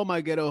 To all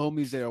my ghetto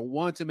homies that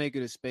want to make it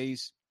to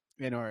space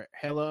and are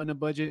hella on a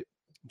budget,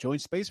 join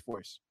Space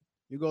Force.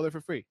 You go there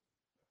for free.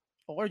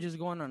 Or just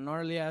go on a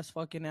gnarly ass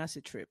fucking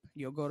acid trip.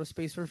 You'll go to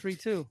space for free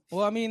too.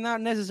 Well, I mean,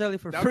 not necessarily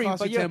for That'll free, cost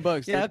but you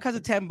 $10. Yeah, it costs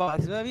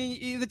 $10. I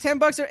mean, the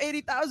 $10 or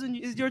 80,000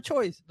 is your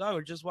choice. Dog,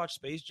 or just watch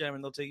Space Jam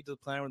and they'll take you to the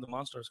planet where the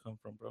monsters come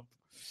from, bro.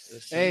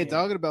 Hey,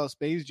 talking about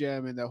Space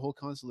Jam and that whole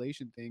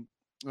constellation thing,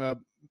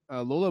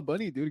 Lola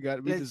Bunny, dude, got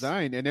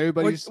redesigned, and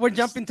everybody's we're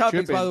jumping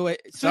topics, tripping. by the way.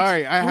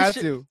 Sorry, I have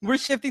to. We're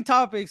shifting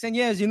topics, and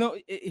yes, you know,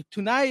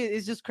 tonight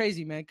is just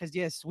crazy, man. Because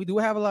yes, we do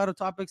have a lot of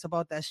topics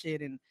about that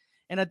shit, and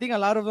I think a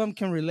lot of them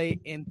can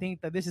relate and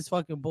think that this is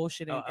fucking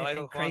bullshit and,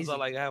 and crazy.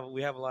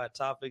 We have a lot of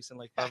topics, and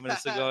like 5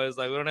 minutes ago, it's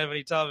like we don't have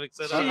any topics.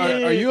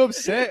 Are you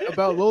upset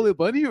about Lola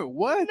Bunny or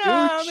what,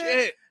 nah, dude? Man.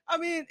 Shit. I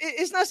mean,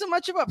 it's not so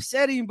much of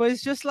upsetting, but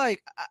it's just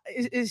like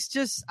it's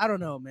just I don't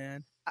know,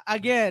 man.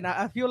 Again,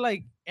 I feel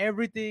like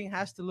everything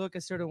has to look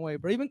a certain way,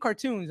 bro. Even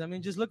cartoons. I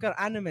mean, just look at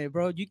anime,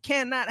 bro. You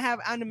cannot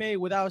have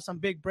anime without some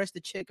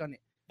big-breasted chick on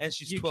it. And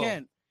she's 12. You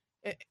can.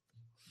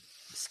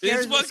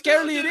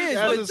 Scarily it is.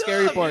 That's the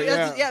scary part.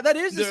 Yeah, that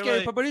is the scary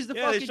like, part. But it's the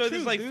fucking they show truth,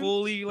 this like dude.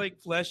 fully like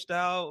fleshed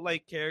out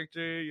like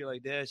character. You're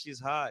like, yeah, she's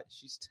hot.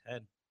 She's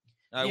 10.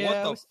 Like,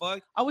 what the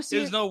fuck? I was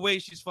seeing, There's no way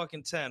she's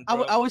fucking 10.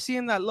 Bro. I was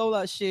seeing that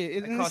Lola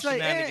shit. And it's like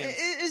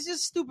it's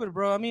just stupid,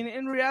 bro. I mean,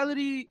 in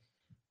reality,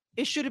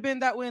 it should have been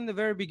that way in the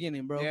very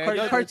beginning, bro.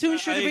 Yeah, Cartoon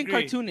should have been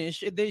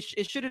cartoonish.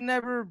 It should have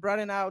never brought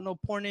out no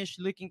pornish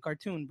looking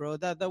cartoon, bro.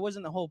 That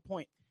wasn't the whole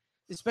point.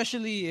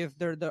 Especially if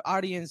their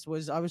audience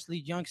was obviously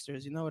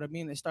youngsters, you know what I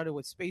mean? They started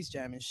with Space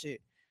Jam and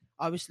shit.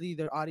 Obviously,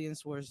 their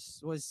audience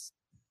was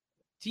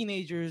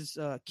teenagers,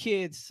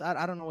 kids.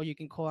 I don't know what you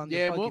can call them.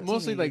 Yeah,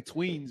 mostly like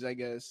tweens, I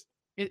guess.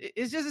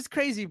 It's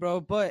crazy,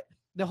 bro. But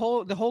the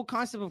whole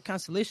concept of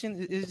cancellation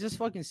is just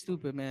fucking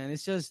stupid, man.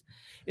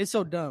 It's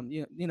so dumb.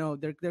 You know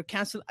they're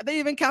canceled. They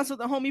even canceled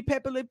the homie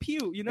Pepe Le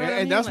Pew. You know, what I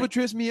mean? That's what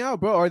trips me out,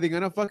 bro. Are they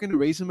gonna fucking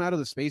erase him out of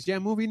the Space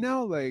Jam movie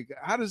now? Like,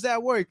 how does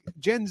that work?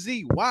 Gen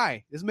Z,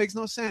 why? This makes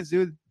no sense,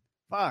 dude.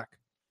 Fuck.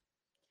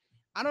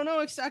 I don't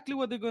know exactly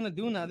what they're gonna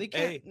do now. They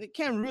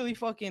can't really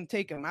fucking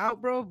take him out,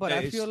 bro. But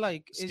I feel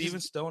like Steven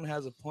Stone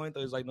has a point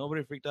though. He's like,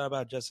 nobody freaked out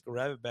about Jessica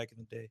Rabbit back in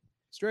the day.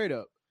 Straight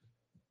up.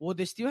 Well,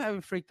 they still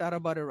haven't freaked out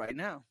about it right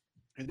now.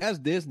 And that's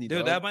Disney, dude.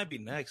 Dog. That might be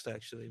next,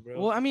 actually,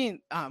 bro. Well, I mean,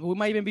 we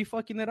might even be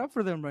fucking it up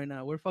for them right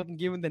now. We're fucking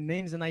giving the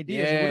names and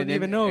ideas. Yeah, we don't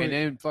even know. And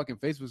then fucking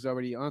Facebook's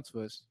already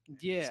onto us.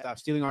 Yeah. Stop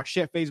stealing our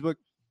shit, Facebook.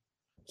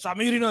 Stop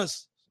muting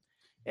us.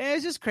 Yeah,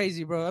 it's just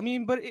crazy, bro. I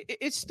mean, but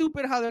it's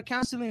stupid how they're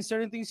canceling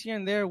certain things here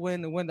and there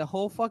when the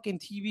whole fucking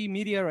TV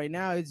media right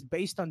now is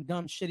based on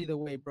dumb shit either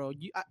way, bro.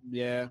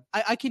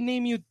 I can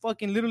name you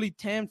fucking literally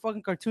 10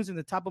 fucking cartoons in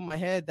the top of my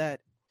head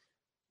that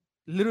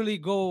literally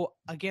go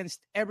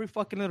against every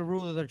fucking little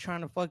rule that they're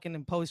trying to fucking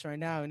impose right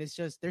now, and it's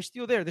just they're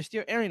still there, they're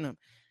still airing them.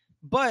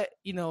 But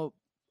you know,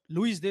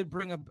 Luis did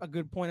bring up a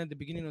good point at the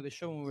beginning of the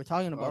show when we were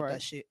talking about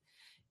that shit.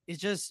 It's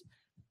just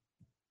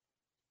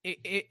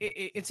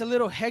it's a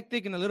little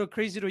hectic and a little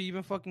crazy to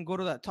even fucking go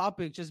to that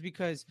topic just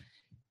because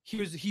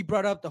he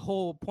brought up the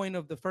whole point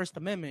of the First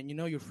Amendment, you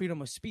know, your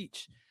freedom of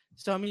speech.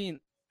 So I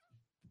mean,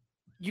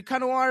 you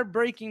kind of are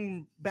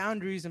breaking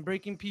boundaries and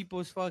breaking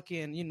people's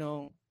fucking, you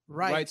know,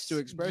 rights to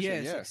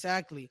expression. Yes,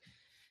 exactly.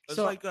 It's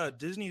so, like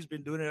Disney's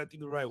been doing it, I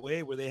think, the right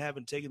way, where they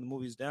haven't taken the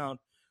movies down,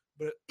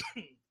 but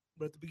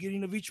at the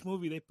beginning of each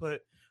movie, they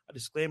put a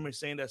disclaimer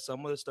saying that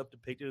some of the stuff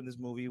depicted in this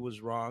movie was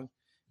wrong.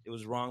 It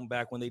was wrong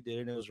back when they did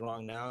it, and it was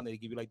wrong now, and they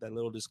give you like that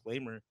little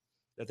disclaimer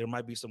that there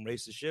might be some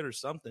racist shit or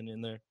something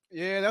in there.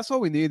 Yeah, that's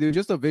what we need, dude.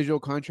 Just a visual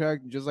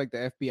contract, just like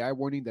the FBI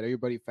warning that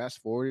everybody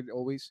fast forwarded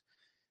always.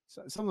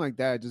 Something like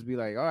that. Just be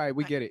like, all right,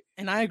 we get it.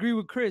 And I agree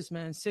with Chris,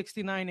 man.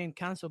 69 ain't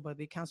canceled, but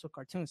they cancel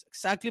cartoons.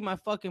 Exactly my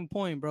fucking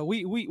point, bro.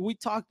 We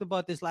talked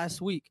about this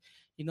last week.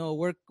 You know,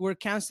 we're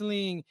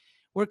canceling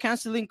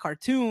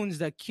cartoons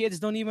that kids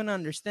don't even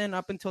understand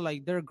up until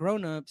like they're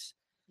grown-ups.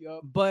 Yep.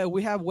 But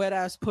we have Wet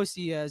Ass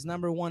Pussy as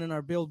number one in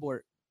our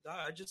Billboard.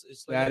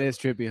 It's like, that is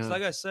trippy, huh? It's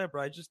like I said,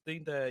 bro. I just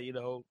think that, you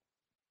know,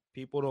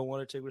 people don't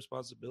want to take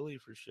responsibility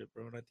for shit,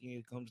 bro. And I think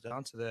it comes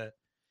down to that.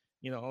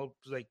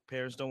 like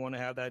parents don't want to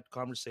have that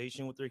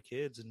conversation with their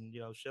kids and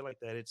shit like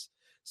that. It's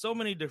so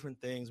many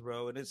different things,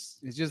 bro, and it's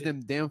just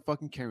them damn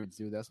fucking Karens,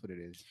 dude. That's what it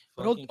is.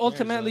 But fucking Karens,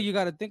 ultimately, you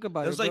got to think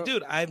about it's it, like, bro.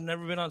 dude, I've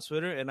never been on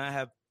Twitter, and I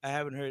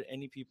haven't heard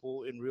any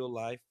people in real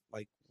life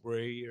like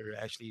worry or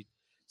actually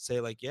say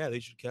like, yeah, they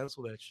should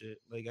cancel that shit.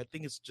 Like, I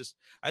think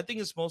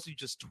it's mostly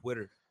just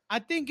Twitter. I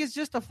think it's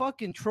just a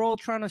fucking troll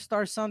trying to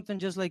start something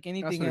just like That's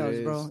anything what it else,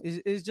 is. bro.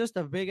 It's just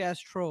a big ass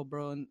troll,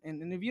 bro. And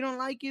if you don't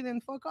like it,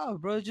 then fuck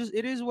off, bro.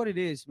 It is what it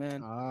is,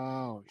 man.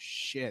 Oh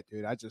shit,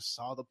 dude! I just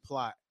saw the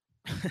plot.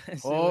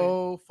 See,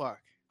 Oh fuck!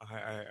 All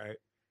right.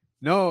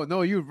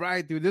 No, you're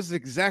right, dude. This is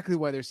exactly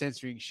why they're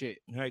censoring shit.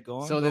 All right, go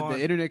on. So go that on.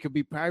 the internet could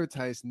be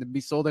privatized and then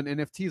be sold on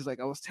NFTs, like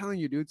I was telling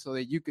you, dude, so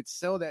that you could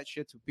sell that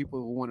shit to people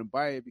who want to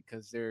buy it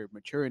because they're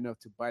mature enough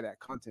to buy that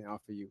content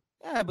off of you.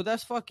 Yeah, but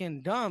that's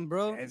fucking dumb,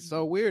 bro. It's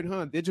so weird,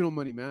 huh? Digital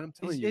money, man. I'm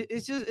telling you.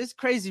 It's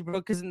crazy,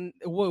 bro. Because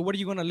what are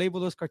you gonna label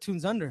those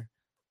cartoons under?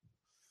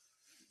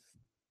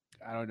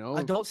 I don't know.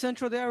 Adult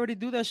Central, they already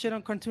do that shit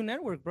on Cartoon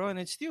Network, bro, and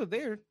it's still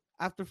there.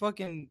 After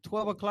fucking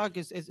 12 o'clock,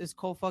 it's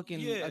called fucking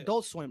Yeah.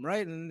 Adult Swim,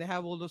 right? And they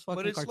have all those fucking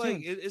But it's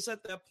cartoons. like it's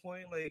at that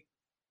point, like,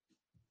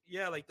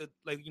 yeah, like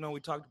we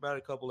talked about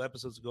it a couple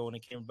episodes ago when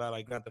it came about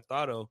like Grand Theft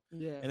Auto,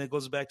 Yeah. and it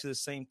goes back to the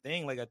same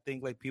thing. Like, I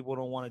think like people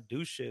don't want to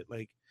do shit,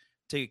 like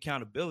take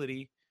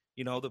accountability.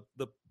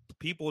 The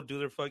people do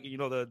their fucking,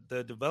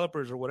 the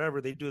developers or whatever,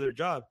 they do their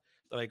job.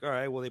 They're like, all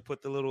right, well, they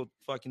put the little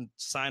fucking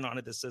sign on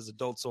it that says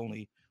adults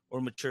only or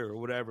mature or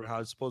whatever,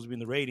 how it's supposed to be in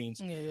the ratings.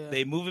 Yeah.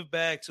 They move it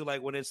back to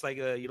like when it's like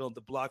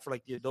the block for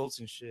like the adults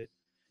and shit.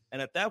 And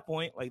at that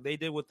point, like, they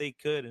did what they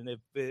could, and if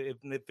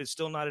it's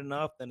still not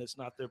enough, then it's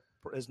not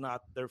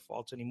their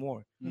fault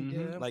anymore.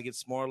 Yeah. Like,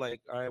 it's more like,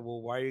 all right,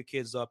 well, why are your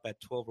kids up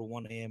at 12 or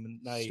 1 a.m.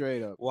 at night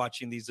Straight up.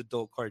 watching these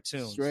adult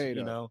cartoons? Straight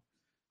you up. know,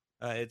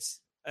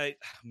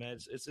 man,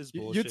 it's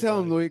bullshit. You tell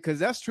dog. him, Louis, because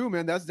that's true,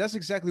 man. That's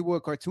exactly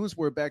what cartoons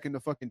were back in the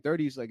fucking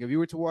 30s. Like if you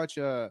were to watch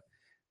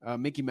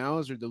Mickey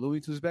Mouse or the Looney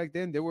Tunes back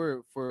then, they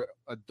were for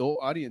adult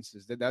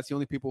audiences. That's the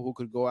only people who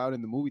could go out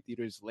in the movie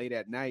theaters late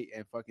at night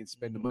and fucking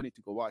spend the money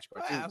to go watch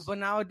Yeah, cartoons. but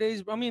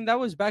nowadays, I mean, that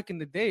was back in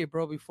the day,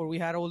 bro, before we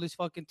had all this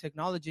fucking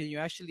technology and you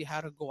actually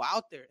had to go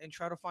out there and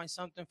try to find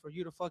something for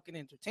you to fucking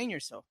entertain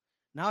yourself.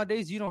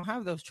 Nowadays, you don't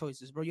have those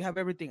choices, bro. You have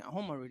everything at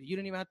home already. You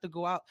don't even have to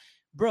go out,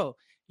 bro.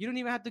 You don't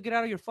even have to get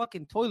out of your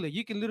fucking toilet.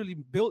 You can literally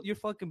build your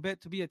fucking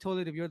bed to be a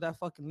toilet if you're that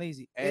fucking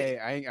lazy. Hey,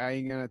 I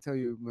ain't gonna tell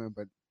you, man,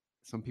 but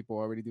some people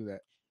already do that.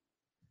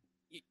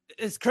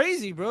 It's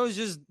crazy, bro. It's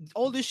just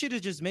all this shit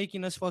is just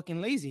making us fucking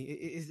lazy.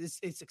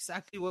 It's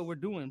exactly what we're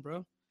doing,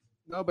 bro.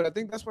 No, but I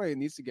think that's why it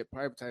needs to get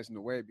privatized in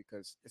a way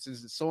because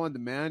since it's so on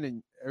demand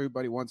and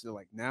everybody wants it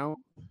like now,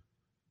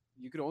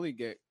 you could only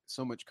get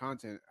so much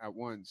content at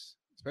once,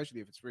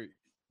 especially if it's free.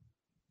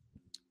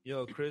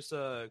 Yo, Chris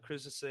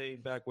is saying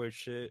backward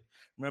shit.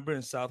 Remember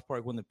in South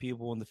Park when the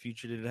people in the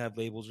future didn't have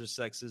labels or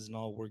sexes and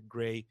all were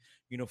gray?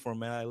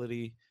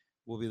 Uniformity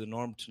will be the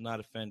norm to not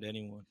offend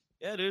anyone.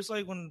 Yeah, there's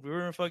like when we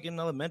were in fucking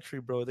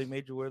elementary, bro. They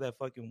made you wear that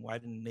fucking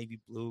white and navy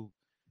blue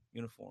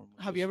uniform.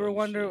 Have you ever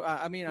wondered?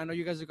 I mean, I know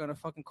you guys are gonna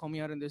fucking call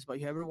me out on this, but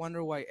you ever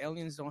wonder why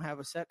aliens don't have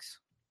a sex?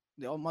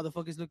 They all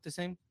motherfuckers look the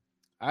same.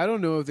 I don't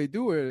know if they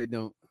do or they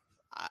don't.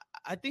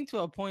 I think to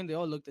a point they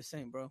all look the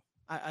same, bro.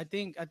 I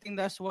think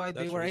that's why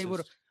they were able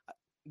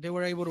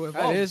to evolve.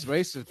 That is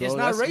racist, bro. It's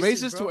not That's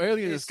racist, to bro.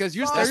 aliens because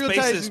you're That's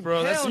stereotyping, spacist,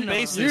 bro. That's Hell no.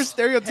 spacist. you're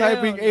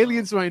stereotyping Hell no.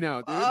 aliens right now,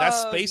 dude.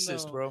 That's Fuck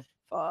spacist, no. bro.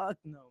 Fuck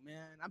no,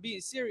 man. I'm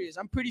being serious.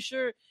 I'm pretty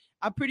sure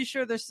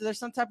there's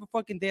some type of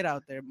fucking data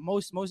out there.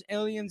 Most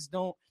aliens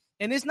don't,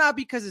 and it's not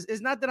because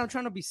it's not that I'm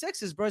trying to be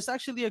sexist, bro. It's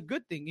actually a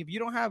good thing. If you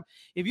don't have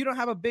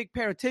a big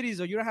pair of titties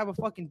or you don't have a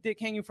fucking dick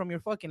hanging from your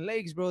fucking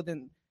legs, bro,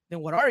 then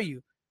what are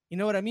you? You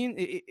know what I mean?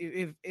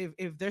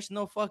 If there's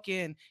no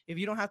fucking, if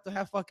you don't have to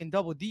have fucking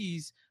double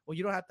D's or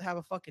you don't have to have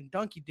a fucking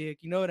donkey dick,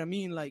 you know what I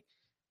mean? Like,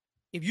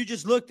 if you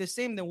just look the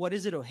same, then what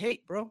is it to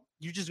hate, bro?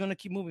 You're just gonna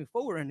keep moving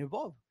forward and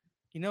evolve.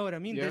 You know what I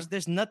mean? Yeah.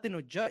 There's nothing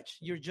to judge.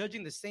 You're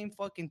judging the same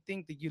fucking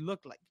thing that you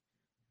look like.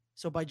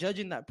 So by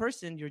judging that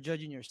person, you're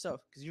judging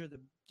yourself because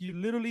you're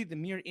literally the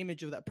mirror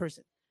image of that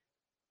person.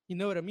 You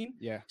know what I mean?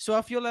 Yeah. So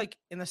I feel like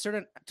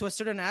to a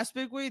certain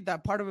aspect way,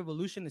 that part of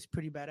evolution is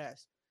pretty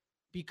badass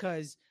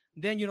because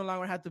then you no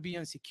longer have to be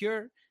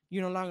insecure. You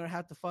no longer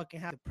have to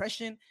fucking have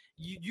depression.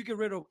 You get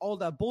rid of all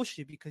that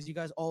bullshit because you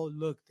guys all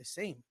look the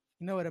same.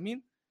 You know what I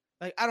mean?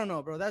 Like, I don't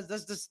know, bro. That's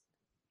just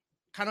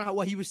kind of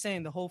what he was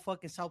saying the whole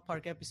fucking South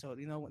Park episode.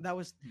 You know,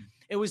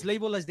 it was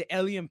labeled as the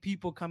alien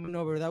people coming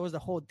over. That was the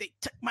whole they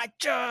took my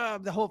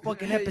job. The whole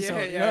fucking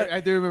episode. Yeah, I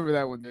do remember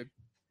that one, dude.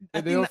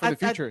 I They all think,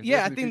 for the future.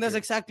 I think that's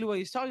exactly what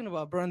he's talking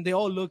about, bro. And they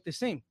all look the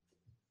same.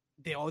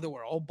 They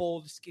were all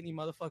bold, skinny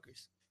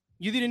motherfuckers.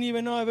 You didn't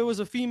even know if it was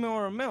a female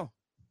or a male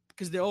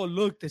because they all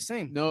look the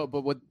same. No,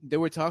 but what they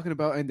were talking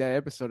about in that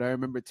episode, I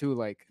remember too.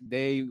 Like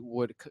they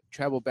would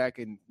travel back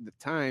in the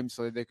time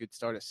so that they could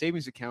start a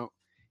savings account,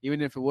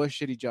 even if it was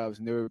shitty jobs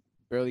and they were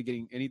barely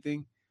getting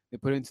anything. They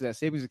put it into that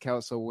savings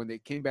account. So when they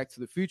came back to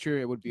the future,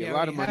 it would be a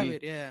lot of money.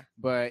 Yeah.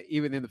 But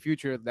even in the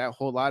future, that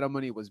whole lot of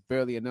money was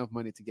barely enough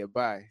money to get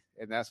by.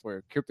 And that's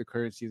where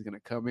cryptocurrency is going to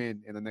come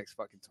in the next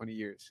fucking 20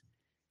 years.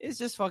 It's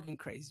just fucking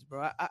crazy,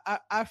 bro.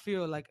 I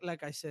feel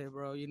like I said,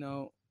 bro,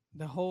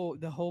 the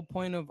whole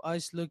point of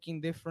us looking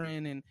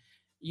different and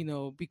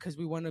because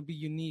we want to be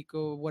unique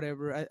or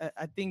whatever.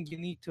 I think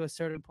unique to a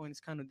certain point is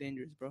kind of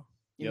dangerous, bro.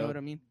 You know what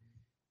I mean?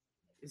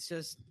 It's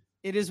just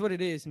it is what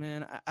it is,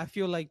 man. I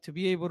feel like to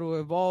be able to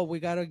evolve, we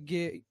gotta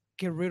get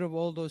rid of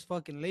all those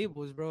fucking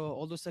labels, bro.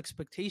 All those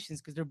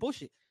expectations because they're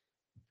bullshit.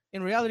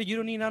 In reality, you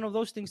don't need none of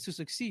those things to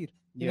succeed.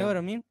 You know what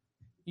I mean?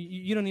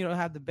 You don't need to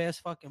have the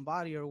best fucking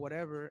body or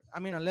whatever. I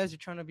mean, unless you're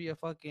trying to be a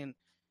fucking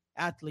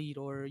athlete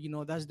or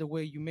that's the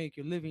way you make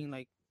your living,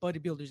 like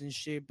bodybuilders and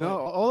shit. But no,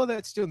 all of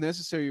that's still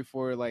necessary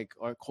for like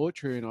our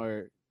culture and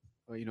our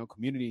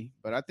community.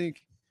 But I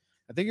think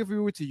if we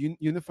were to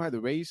unify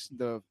the race,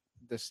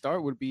 the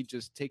start would be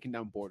just taking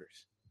down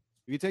borders.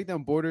 If you take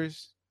down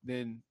borders,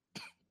 then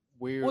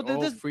we're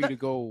all free to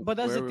go. But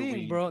that's the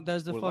thing, bro.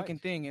 That's the fucking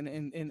like. thing,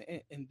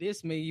 and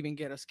this may even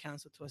get us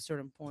canceled to a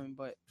certain point.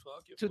 But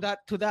to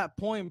that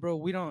point, bro,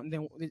 we don't.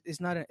 Then it's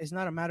not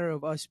a matter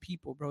of us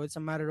people, bro. It's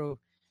a matter of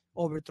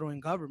overthrowing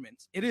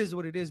governments. It is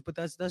what it is. But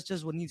that's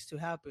just what needs to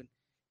happen,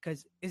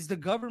 because it's the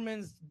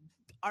governments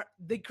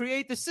they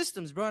create the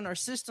systems, bro, and our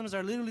systems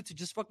are literally to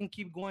just fucking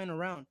keep going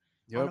around.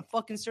 On a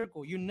fucking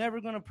circle. You're never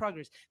gonna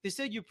progress. They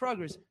said you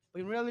progress,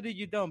 but in reality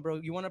you don't, bro.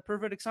 You want a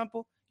perfect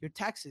example? Your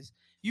taxes.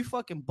 You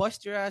fucking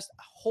bust your ass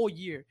a whole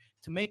year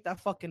to make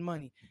that fucking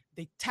money.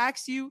 They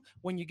tax you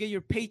when you get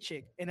your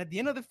paycheck, and at the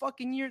end of the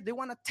fucking year, they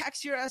want to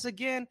tax your ass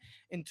again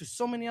into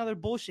so many other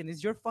bullshit.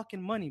 It's your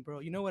fucking money, bro.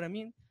 You know what I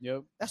mean?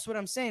 Yep. That's what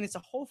I'm saying. It's a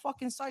whole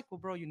fucking cycle,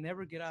 bro. You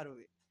never get out of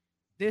it.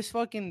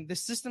 The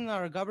system that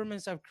our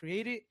governments have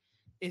created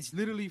is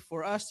literally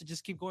for us to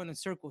just keep going in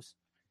circles.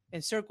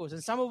 And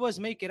some of us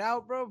make it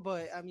out, bro,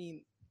 but I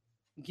mean,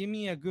 give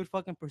me a good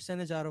fucking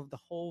percentage out of the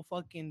whole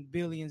fucking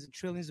billions and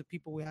trillions of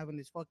people we have on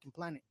this fucking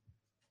planet.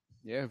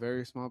 Yeah,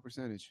 very small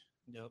percentage.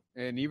 Yep.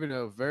 And even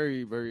a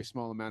very, very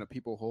small amount of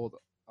people hold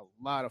a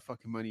lot of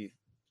fucking money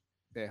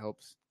that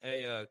helps.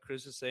 Hey,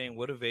 Chris is saying,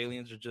 what if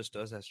aliens are just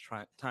us as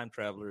time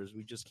travelers?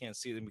 We just can't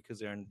see them because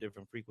they're in a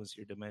different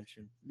frequency or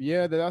dimension.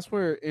 Yeah, that's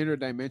where inner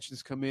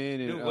dimensions come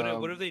in. And dude,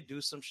 what if they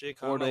do some shit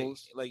kind of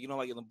like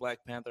like in the Black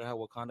Panther, how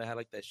Wakanda had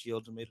like that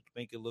shield to make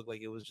it look like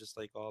it was just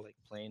like all like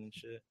plain and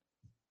shit.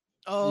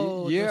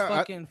 Oh, yeah,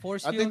 fucking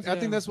force fields. I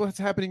think that's what's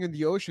happening in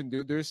the ocean,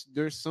 dude. There's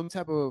some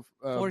type of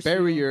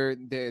barrier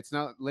that it's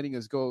not letting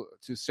us go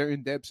to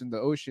certain depths in the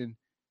ocean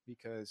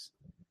because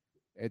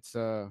it's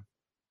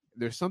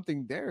there's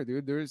something there,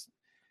 dude.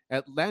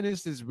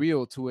 Atlantis is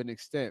real to an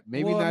extent.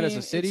 Maybe not as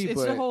a city,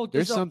 but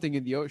there's something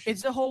in the ocean.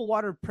 It's the whole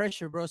water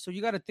pressure, bro. So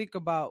you got to think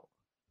about.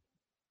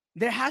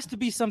 There has to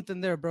be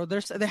something there, bro.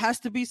 There has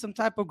to be some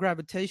type of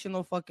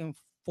gravitational fucking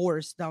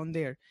force down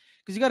there.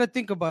 Because you got to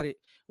think about it.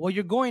 While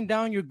you're going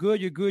down, you're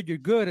good.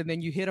 And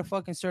then you hit a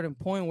fucking certain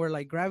point where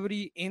like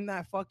gravity in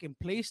that fucking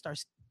place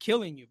starts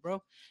killing you,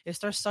 bro. It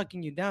starts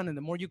sucking you down. And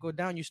the more you go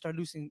down, you start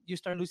losing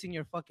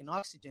your fucking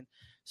oxygen.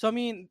 So, I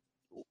mean,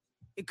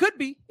 it could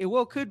be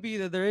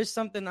that there is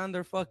something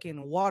under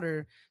fucking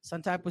water,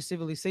 some type of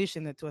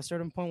civilization that to a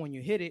certain point when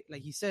you hit it,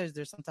 like he says,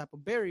 there's some type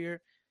of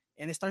barrier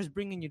and it starts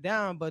bringing you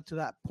down. But to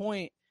that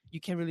point, you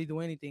can't really do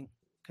anything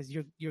because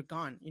you're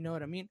gone. You know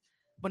what I mean?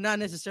 But not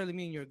necessarily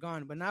mean you're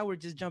gone. But now we're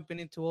just jumping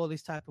into all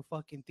these type of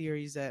fucking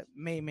theories that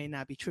may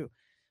not be true.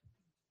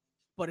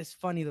 But it's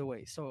fun either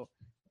way. So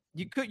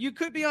you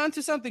could be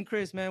onto something,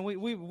 Chris, man.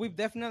 We've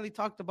definitely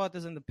talked about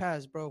this in the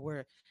past, bro,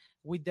 where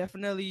we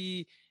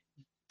definitely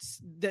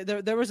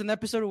there was an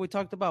episode where we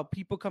talked about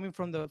people coming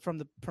from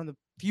the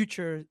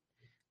future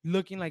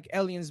looking like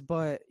aliens,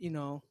 but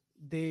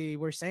they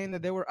were saying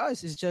that they were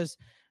us. It's just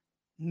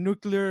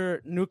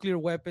nuclear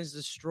weapons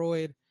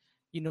destroyed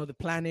the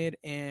planet,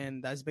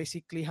 and that's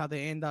basically how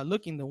they end up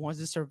looking. The ones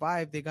that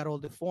survived, they got all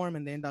deformed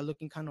and they end up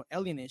looking kind of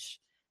alienish.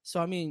 So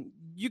I mean,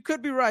 you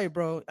could be right,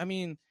 bro. I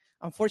mean,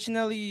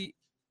 unfortunately,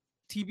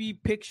 TV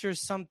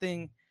pictures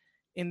something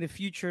in the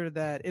future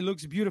that it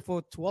looks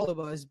beautiful to all of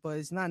us, but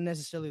it's not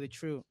necessarily the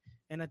truth.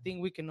 And I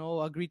think we can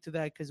all agree to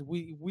that because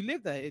we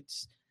live that.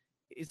 It's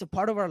a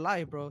part of our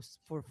life, bro.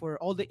 For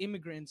all the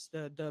immigrants,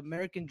 the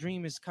American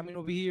dream is coming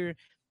over here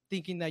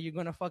thinking that you're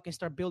gonna fucking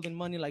start building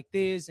money like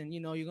this, and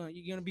you're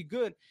gonna be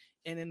good.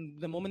 And then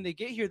the moment they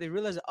get here, they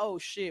realize, oh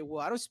shit,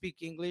 well, I don't speak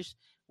English.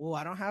 Well,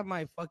 I don't have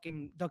my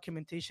fucking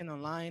documentation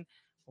online.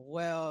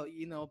 Well,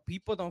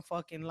 people don't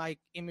fucking like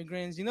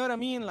immigrants. You know what I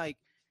mean? Like,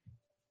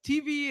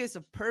 TV is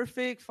a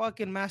perfect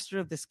fucking master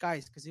of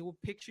disguise because it will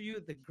picture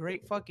you the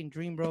great fucking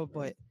dream, bro,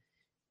 but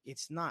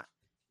it's not.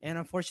 And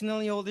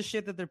unfortunately, all the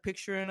shit that they're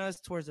picturing us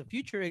towards the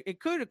future, it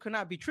could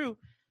not be true.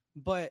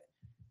 But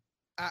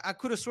I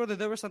could have sworn that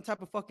there was some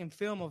type of fucking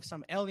film of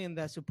some alien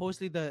that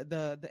supposedly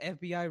the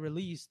FBI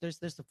released. There's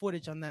the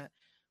footage on that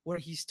where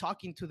he's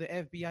talking to the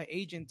FBI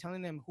agent,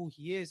 telling them who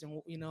he is,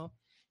 and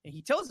and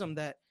he tells them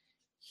that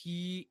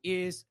he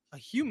is a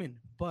human.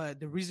 But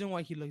the reason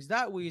why he looks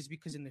that way is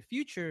because in the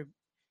future,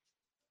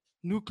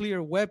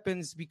 nuclear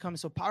weapons become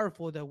so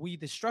powerful that we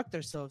destruct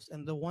ourselves,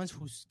 and the ones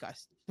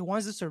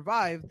that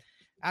survived,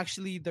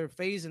 actually their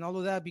face and all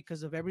of that,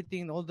 because of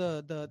everything, all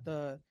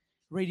the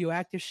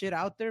radioactive shit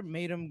out there,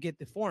 made them get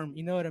deformed.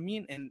 You know what I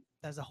mean? And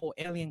that's a whole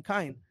alien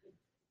kind.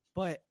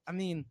 But I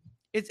mean,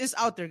 it's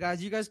out there,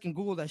 guys. You guys can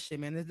Google that shit,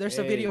 man. There's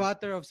a video out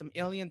there of some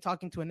alien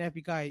talking to an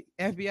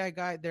FBI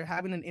guy. They're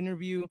having an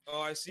interview.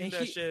 Oh, I seen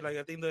that shit. Like,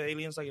 I think the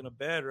alien's like in a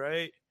bed,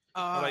 right?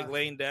 Or like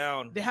laying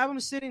down. They have him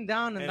sitting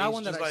down, and that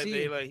one that I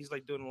see, he's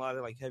like doing a lot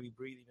of like heavy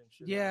breathing and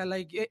shit. Yeah,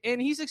 like,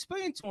 and he's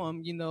explaining to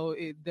him,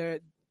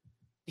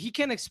 he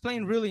can't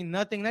explain really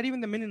nothing, not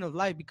even the meaning of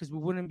life, because we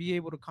wouldn't be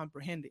able to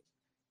comprehend it.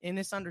 And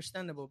it's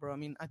understandable, bro. I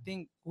mean, I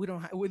think we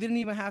didn't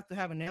even have to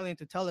have an alien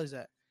to tell us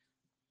that.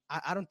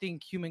 I don't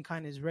think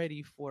humankind is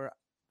ready for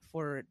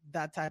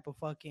that type of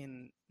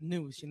fucking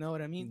news. You know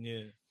what I mean?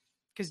 Yeah.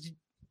 Because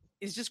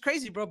it's just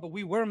crazy, bro. But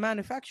we were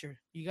manufactured.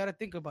 You got to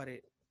think about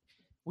it.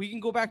 We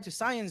can go back to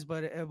science,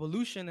 but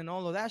evolution and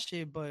all of that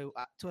shit. But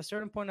to a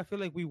certain point, I feel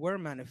like we were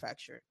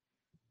manufactured.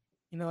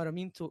 You know what I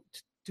mean? To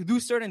do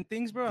certain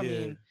things, bro. I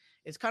mean,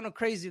 it's kind of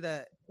crazy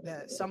that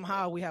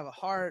somehow we have a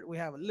heart, we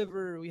have a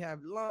liver, we have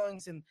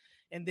lungs, and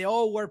they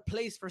all were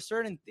placed for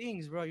certain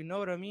things, bro. You know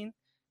what I mean?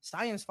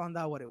 Science found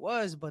out what it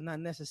was, but not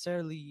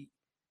necessarily,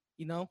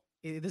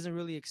 it doesn't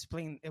really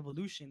explain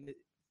evolution.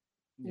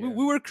 We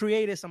were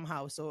created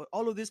somehow. So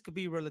all of this could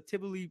be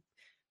relatively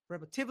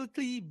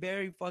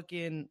very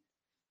fucking,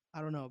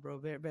 I don't know, bro.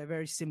 Very, very,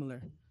 very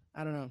similar.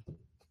 I don't know.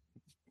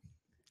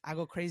 I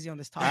go crazy on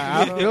this topic.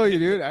 I feel you,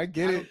 dude. I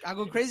get it. I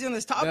go crazy on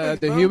this topic.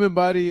 The human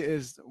body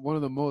is one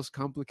of the most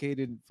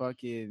complicated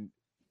fucking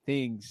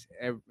things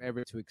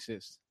ever to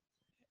exist.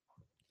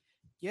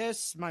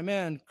 Yes, my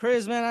man,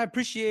 Chris, man, I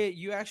appreciate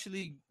you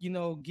actually,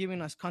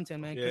 giving us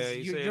content, man. Because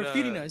you're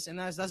feeding us, and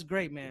that's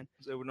great, man.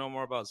 So we know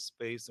more about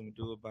space than we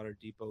do about our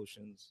deep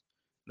oceans.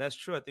 That's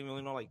true. I think we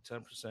only know like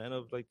 10%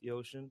 of like the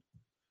ocean.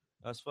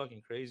 That's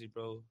fucking crazy,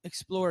 bro.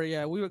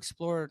 We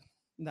explored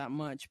that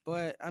much,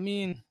 but I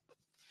mean,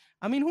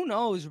 who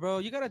knows, bro?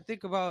 You gotta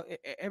think about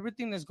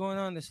everything that's going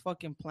on this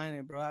fucking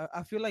planet, bro.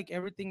 I feel like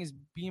everything is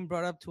being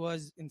brought up to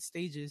us in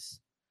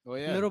stages. Oh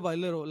yeah. Little by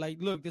little. Like,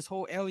 look, this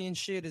whole alien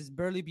shit is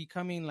barely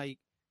becoming like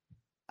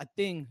a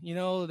thing.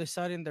 All of a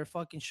sudden they're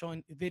fucking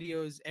showing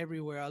videos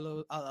everywhere.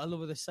 All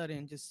over the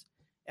sudden, just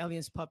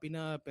aliens popping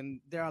up,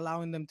 and they're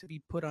allowing them to be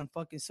put on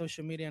fucking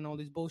social media and all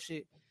this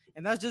bullshit.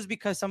 And that's just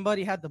because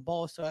somebody had the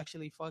balls to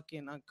actually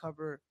fucking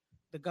uncover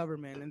the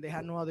government, and they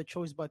had no other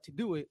choice but to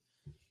do it.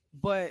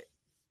 But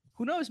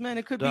who knows, man?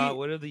 It could be.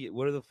 What are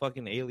the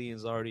fucking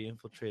aliens already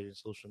infiltrated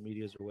social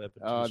medias or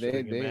weapons? Oh, they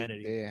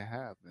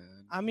have,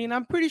 man. I mean,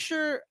 I'm pretty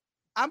sure.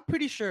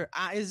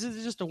 This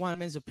is just a one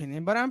man's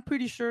opinion, but I'm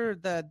pretty sure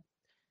that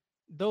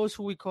those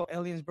who we call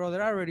aliens, bro,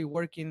 they're already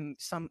working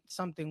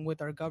something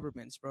with our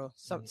governments, bro.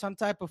 Some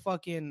type of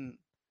fucking.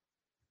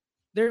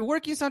 They're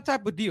working some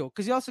type of deal,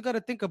 because you also got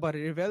to think about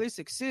it. If aliens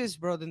exist,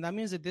 bro, then that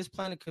means that this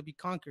planet could be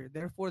conquered.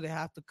 Therefore, they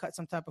have to cut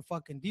some type of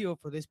fucking deal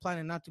for this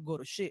planet not to go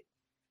to shit.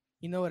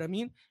 You know what I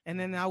mean? And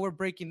then now we're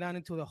breaking down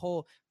into the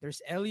whole,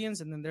 there's aliens,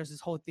 and then there's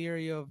this whole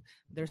theory of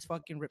there's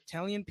fucking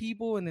reptilian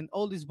people, and then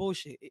all this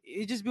bullshit.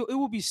 It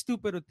would be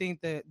stupid to think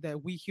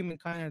that we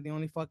humankind are the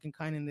only fucking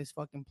kind in this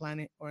fucking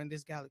planet or in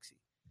this galaxy.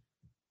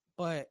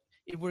 But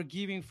if we're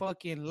giving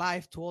fucking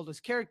life to all those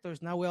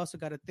characters, now we also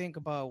got to think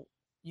about,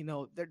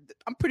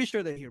 I'm pretty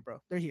sure they're here, bro.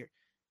 They're here.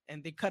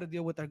 And they cut a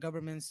deal with our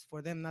governments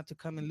for them not to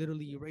come and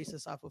literally erase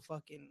us off of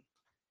fucking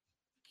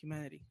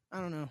humanity.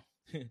 I don't know.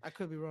 I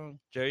could be wrong.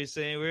 Jerry's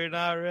saying we're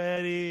not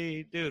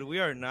ready. Dude, we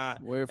are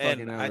not. We're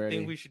fucking not ready. I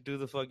think we should do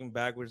the fucking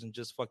backwards and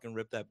just fucking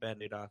rip that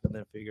Band-Aid off and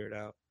then figure it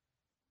out.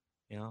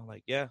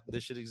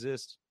 This should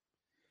exist.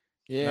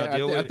 Yeah,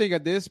 I think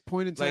at this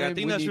point in time, I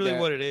think that's really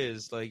what it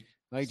is.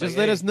 Just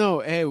let us know.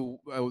 Hey,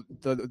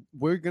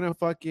 we're gonna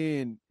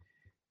fucking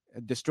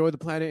destroy the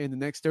planet in the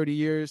next 30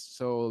 years.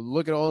 So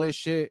look at all this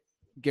shit,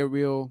 get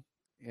real,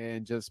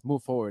 and just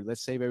move forward.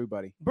 Let's save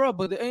everybody. Bro,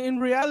 but in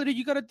reality,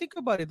 you got to think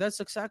about it.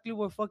 That's exactly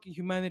what fucking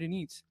humanity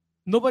needs.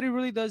 Nobody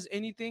really does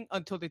anything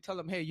until they tell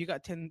them, hey, you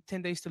got 10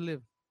 days to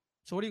live.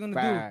 So what are you going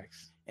to do?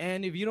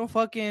 And if you don't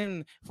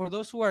fucking, for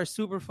those who are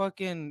super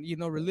fucking,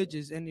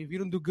 religious, and if you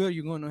don't do good,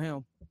 you're going to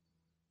hell.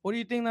 What do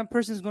you think that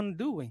person's going to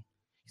do?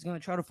 He's going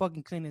to try to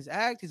fucking clean his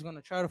act. He's going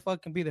to try to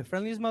fucking be the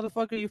friendliest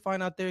motherfucker you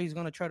find out there. He's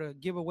going to try to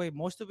give away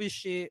most of his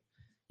shit.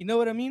 You know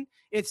what I mean?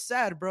 It's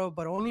sad, bro,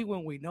 but only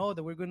when we know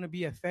that we're going to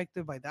be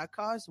affected by that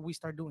cause, we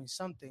start doing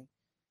something.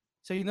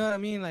 So, you know what I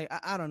mean? Like,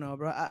 I don't know,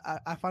 bro.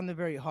 I find it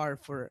very hard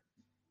for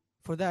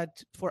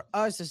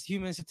us as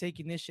humans to take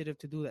initiative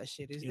to do that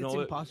shit. It's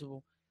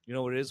impossible. You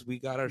know what it is? We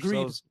got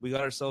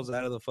ourselves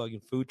out of the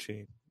fucking food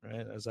chain,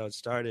 right? That's how it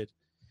started.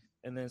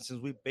 And then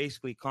since we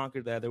basically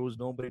conquered that, there was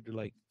nobody to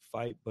like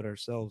fight but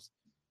ourselves.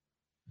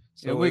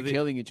 So we're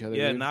killing each other.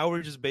 Yeah, dude. Now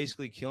we're just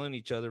basically killing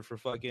each other for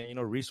fucking,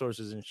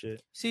 resources and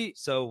shit. See,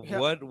 so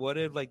what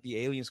if like the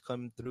aliens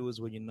coming through is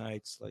what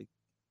unites? Like,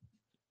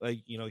 like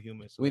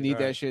humans. So We like, need all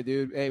that right. shit,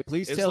 dude. Hey,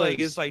 please It's tell like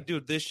us.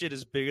 dude, this shit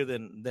is bigger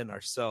than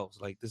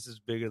ourselves. Like this is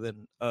bigger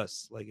than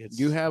us. Like it's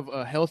You have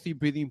a healthy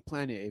breathing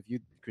planet. If you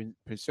can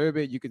preserve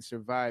it, you can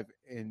survive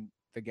in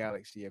the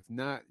galaxy. If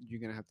not, you're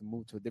gonna have to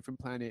move to a different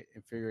planet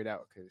and figure it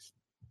out because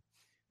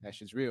that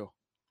shit's real.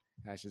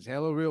 That shit's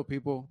hella real,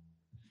 people.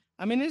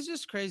 I mean, it's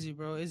just crazy,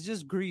 bro. It's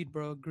just greed,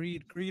 bro.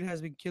 Greed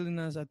has been killing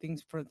us. I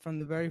think from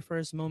the very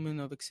first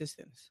moment of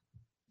existence.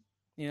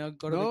 Go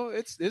to the. No,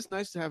 it's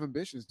nice to have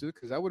ambitions, dude.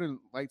 Because I wouldn't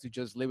like to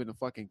just live in a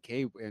fucking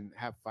cave and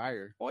have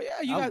fire. Well,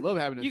 yeah, I love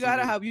having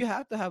achievements. you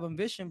have to have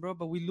ambition, bro.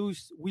 But we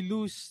lose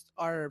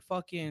our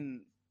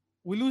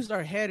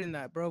head in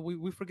that, bro.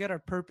 We forget our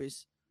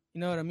purpose.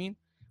 You know what I mean?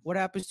 What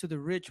happens to the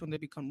rich when they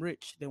become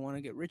rich? They want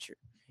to get richer,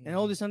 and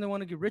all of a sudden they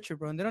want to get richer,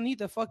 bro. And they don't need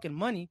the fucking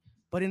money,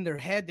 but in their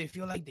head they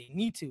feel like they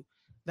need to.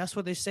 That's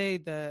what they say.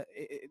 That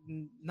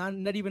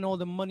not even all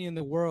the money in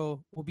the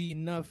world will be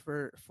enough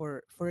for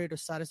it to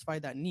satisfy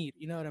that need.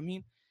 You know what I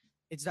mean?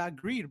 It's that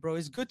greed, bro.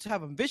 It's good to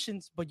have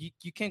ambitions, but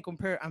you can't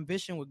compare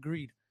ambition with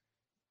greed.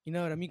 You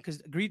know what I mean?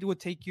 Because greed will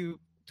take you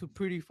to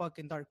pretty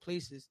fucking dark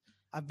places.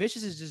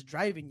 Ambition is just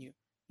driving you.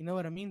 You know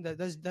what I mean?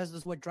 That's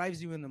just what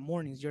drives you in the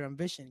mornings. Your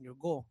ambition, your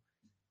goal.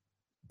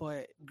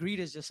 But greed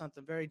is just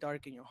something very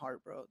dark in your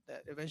heart, bro.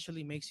 That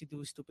eventually makes you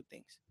do stupid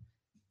things.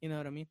 You know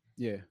what I mean?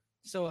 Yeah.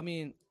 So I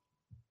mean,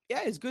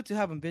 yeah, it's good to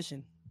have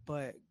ambition,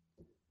 but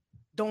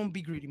don't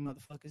be greedy,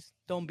 motherfuckers.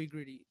 Don't be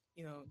greedy.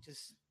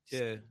 Just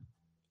yeah.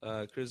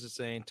 Chris is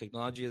saying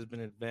technology has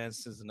been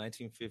advanced since the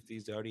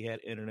 1950s. They already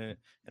had internet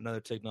and other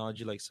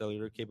technology like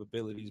cellular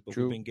capabilities, but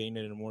True. we've been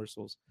gaining in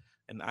morsels.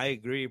 And I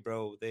agree,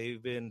 bro.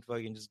 They've been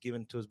fucking just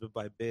giving to us bit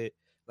by bit.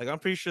 Like I'm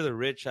pretty sure the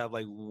rich have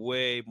like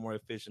way more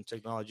efficient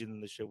technology than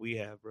the shit we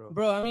have, bro.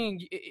 Bro,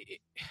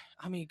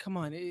 I mean, come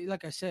on.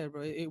 Like I said,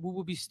 bro, we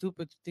would be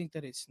stupid to think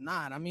that it's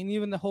not. I mean,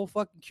 even the whole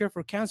fucking cure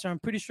for cancer, I'm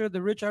pretty sure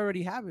the rich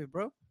already have it,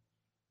 bro.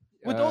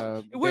 With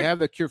all, They have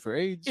the cure for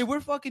AIDS. if we're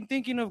fucking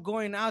thinking of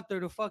going out there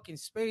to fucking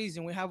space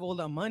and we have all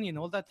that money and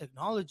all that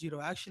technology to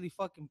actually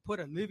fucking put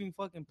a living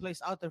fucking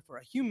place out there for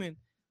a human,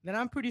 then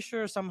I'm pretty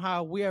sure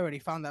somehow we already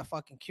found that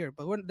fucking cure.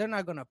 But they're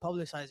not gonna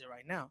publicize it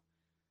right now.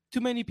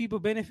 Too many people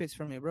benefits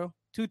from it, bro.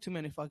 Too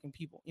many fucking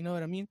people. You know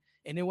what I mean?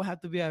 And it will have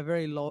to be at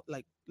very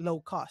low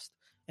cost.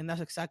 And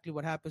that's exactly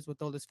what happens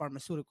with all these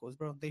pharmaceuticals,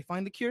 bro. They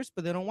find the cures,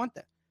 but they don't want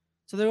that.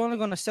 So they're only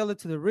gonna sell it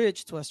to the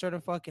rich to a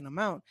certain fucking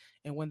amount.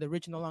 And when the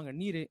rich no longer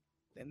need it,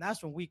 then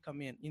that's when we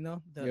come in.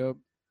 Yep.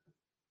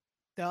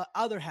 The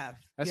other half.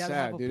 That's the other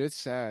sad, half dude. It's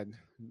sad.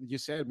 You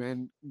said,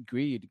 man,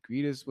 greed.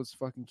 Greed is what's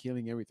fucking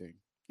killing everything.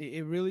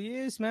 It really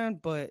is, man.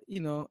 But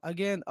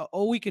again,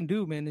 all we can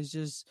do, man, is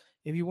just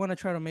if you want to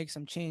try to make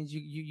some change,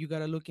 you got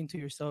to look into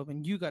yourself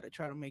and you got to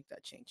try to make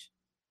that change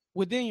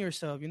within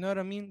yourself. You know what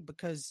I mean?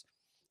 Because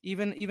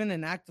even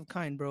an act of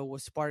kind, bro, will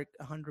spark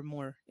 100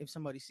 more if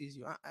somebody sees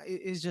you.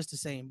 It's just the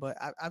same, but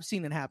I've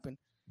seen it happen.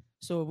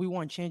 So if we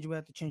want change, we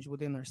have to change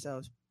within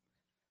ourselves.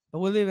 But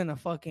we live in a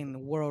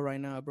fucking world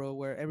right now, bro,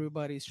 where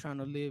everybody's trying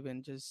to live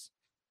and just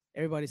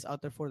everybody's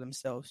out there for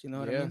themselves. You know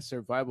what I mean?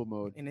 Survival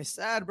mode. And it's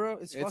sad, bro.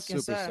 It's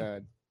fucking super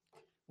sad.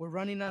 We're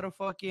running out of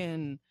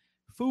fucking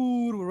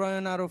food. We're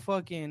running out of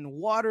fucking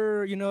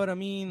water. You know what I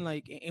mean?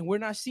 Like, and we're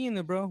not seeing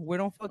it, bro. We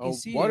don't fucking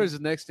see water it. is the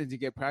next thing to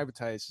get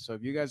privatized. So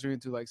if you guys are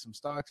into like some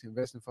stocks,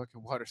 invest in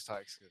fucking water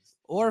stocks.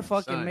 Or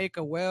fucking make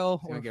a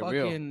well, or fucking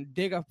real.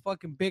 dig a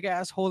fucking big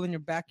ass hole in your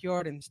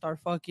backyard and start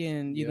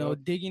fucking,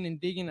 digging and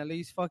digging at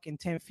least fucking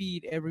 10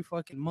 feet every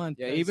fucking month.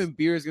 Yeah, even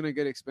beer is gonna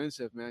get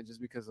expensive, man, just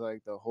because of,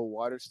 like the whole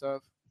water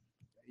stuff.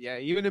 Yeah,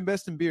 even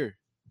invest in beer.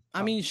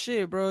 I mean,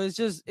 shit, bro. It's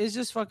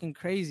just fucking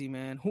crazy,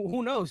 man.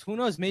 Who knows? Who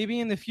knows? Maybe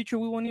in the future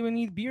we won't even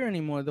need beer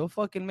anymore. They'll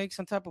fucking make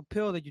some type of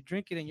pill that you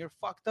drink it and you're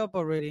fucked up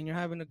already and you're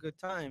having a good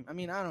time. I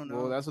mean, I don't know.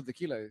 Well, that's what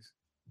tequila is.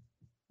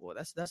 Well,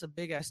 that's a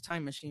big ass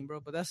time machine, bro.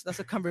 But that's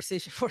a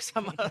conversation for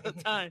some other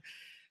time.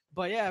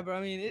 But yeah, bro.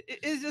 I mean,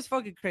 it's just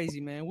fucking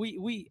crazy, man.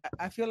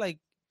 I feel like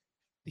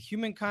the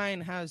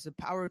humankind has the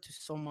power to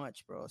so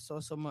much, bro. So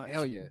much.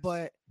 Hell yes.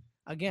 But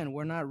again,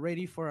 we're not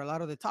ready for a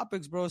lot of the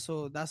topics, bro.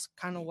 So that's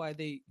kind of why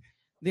they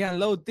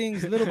unload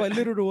things little by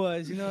little to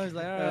us. It's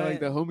like, all right. Like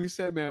the homie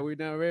said, man, we're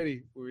not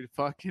ready. We're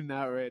fucking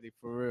not ready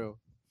for real.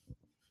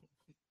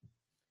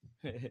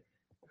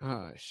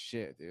 Oh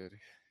shit, dude.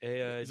 Hey,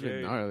 it's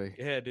Jerry. been gnarly.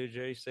 Yeah, dude.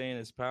 Jerry's saying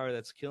it's power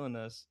that's killing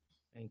us,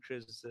 and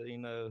Chris said,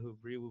 who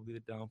breed will be the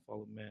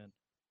downfall of man.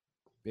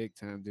 Big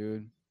time,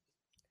 dude.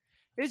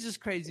 It's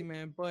just crazy,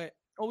 man. But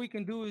all we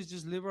can do is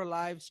just live our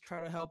lives,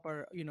 try to help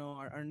our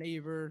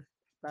neighbor,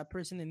 that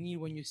person in need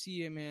when you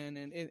see it, man.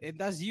 And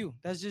that's you.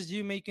 That's just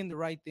you making the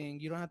right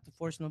thing. You don't have to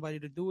force nobody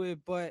to do it,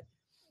 but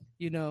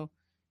you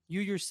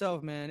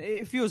yourself, man.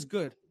 It feels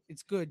good.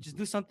 It's good. Just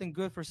do something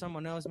good for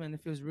someone else, man.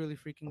 It feels really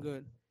freaking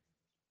good.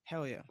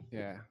 Hell yeah.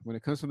 Yeah. When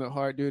it comes from the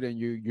heart, dude, and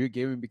you're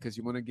giving because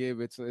you want to give,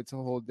 it's a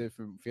whole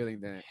different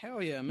feeling than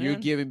hell yeah, man. You're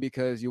giving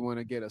because you want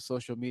to get a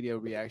social media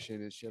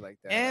reaction and shit like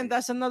that. And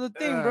that's another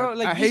thing, bro.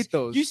 Like I hate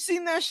those. You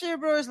seen that shit,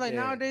 bro? It's like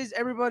nowadays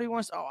everybody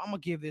wants. Oh, I'm gonna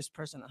give this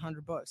person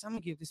 $100. I'm gonna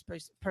give this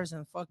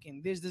person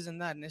fucking this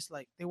and that, and it's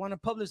like they want to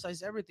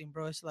publicize everything,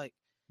 bro. It's like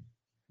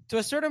to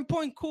a certain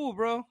point, cool,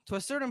 bro. To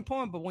a certain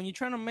point, but when you're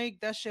trying to make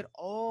that shit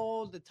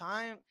all the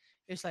time,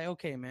 it's like,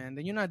 okay, man,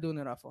 then you're not doing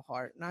it off of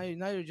heart. Now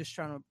you're just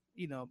trying to,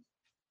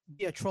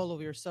 be a troll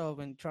of yourself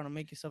and trying to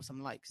make yourself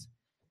some likes.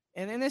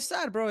 And it's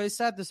sad, bro. It's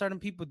sad that certain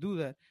people do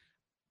that.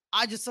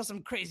 I just saw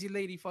some crazy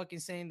lady fucking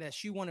saying that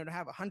she wanted to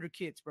have 100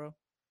 kids, bro.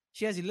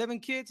 She has 11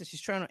 kids and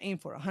she's trying to aim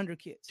for 100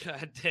 kids.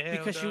 God damn.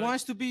 Because dog.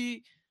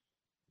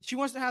 she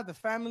wants to have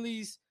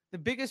the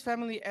biggest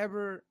family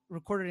ever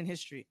recorded in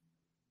history.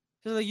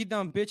 So like, you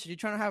dumb bitch, are you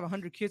trying to have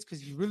 100 kids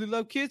because you really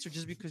love kids or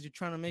just because you're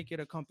trying to make it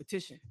a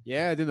competition?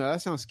 Yeah, dude,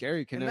 that sounds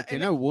scary. Can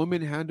a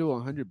woman handle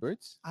 100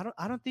 birds?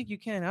 I don't think you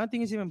can. I don't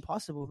think it's even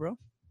possible, bro.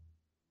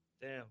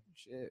 Damn.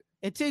 Shit.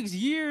 It takes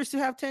years to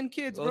have 10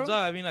 kids, bro. Dog,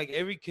 I mean, like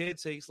every kid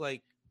takes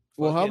like.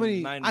 Well, how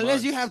many? 9 unless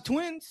months. you have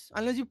twins,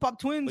 unless you pop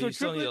twins But or you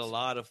still triplets. need a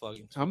lot of fucking.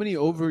 Twins. How many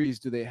ovaries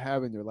do they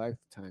have in their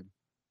lifetime?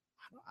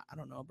 I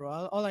don't know, bro.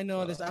 All I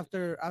know is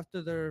after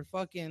their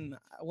fucking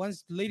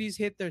once ladies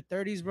hit their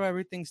 30s, bro,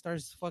 everything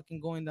starts fucking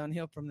going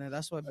downhill from there.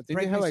 That's why I think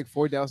they have like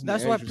 4,000.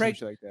 That's why like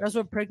that. That's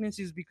why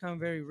pregnancies become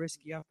very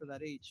risky after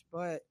that age.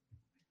 But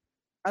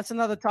that's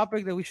another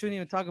topic that we shouldn't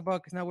even talk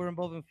about because now we're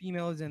involving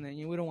females and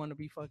we don't want to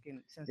be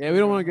fucking censored. Yeah, we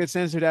don't want to get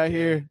censored out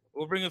here.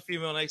 We'll bring a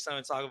female next time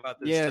and talk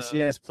about this.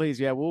 Yes, please.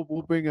 Yeah,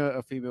 we'll bring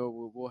a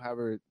female. We'll have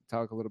her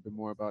talk a little bit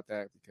more about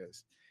that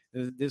because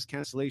this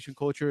cancellation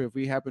culture. If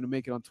we happen to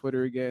make it on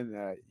Twitter again,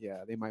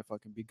 they might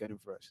fucking be gunning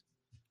for us.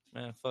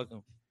 Man, fuck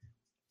them.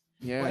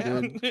 Yeah,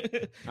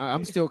 dude.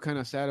 I'm still kind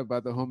of sad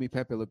about the homie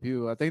Pepe Le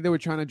Pew. I think they were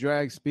trying to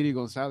drag Speedy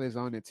Gonzalez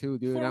on it too,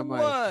 dude. For I'm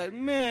what, like,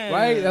 man?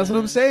 Right? That's what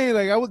I'm saying.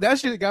 Like, that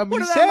shit got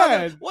me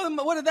sad.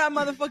 What did that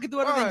motherfucker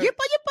do other than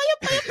yippa?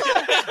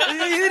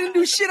 He didn't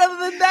do shit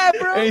other than that,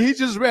 bro. And he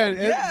just ran.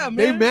 Yeah, man.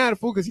 They mad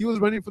fool because he was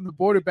running from the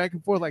border back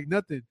and forth like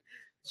nothing.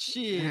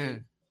 Shit.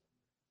 Man.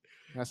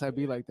 That's how I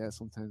be like that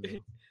sometimes.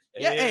 Bro.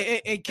 Yeah,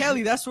 hey,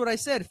 Kelly, that's what I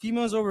said.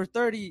 Females over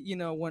 30,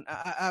 when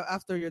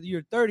after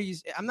your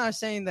 30s, I'm not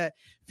saying that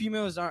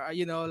females are,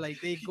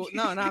 like they go.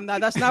 No, I'm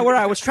not. That's not where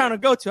I was trying to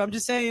go to. I'm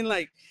just saying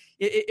like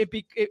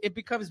it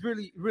becomes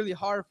really, really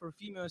hard for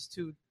females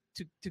to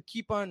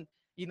keep on,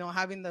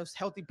 having those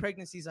healthy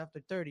pregnancies after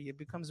 30. It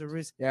becomes a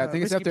risk. Yeah, I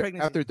think it's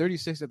after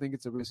 36. I think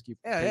it's a risky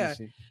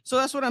pregnancy. Yeah. So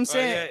that's what I'm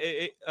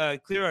saying.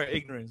 Clear our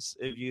ignorance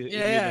if you.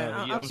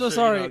 I'm so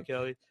sorry,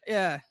 Kelly.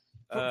 Yeah.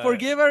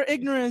 Forgive our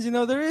ignorance,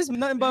 there is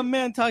nothing but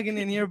men talking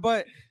in here,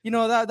 but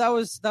that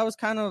was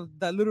kind of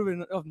that little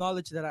bit of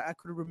knowledge that I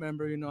could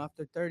remember.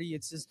 After 30,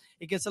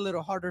 it gets a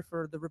little harder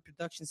for the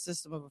reproduction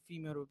system of a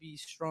female to be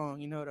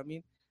strong. You know what I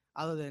mean?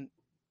 Other than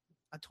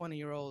a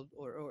 20-year-old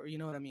or you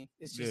know what I mean?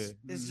 It's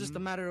just a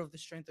matter of the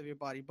strength of your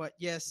body. But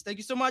yes, thank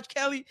you so much,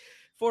 Kelly,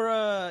 for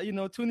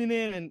tuning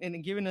in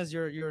and giving us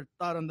your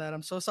thought on that.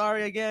 I'm so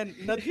sorry again.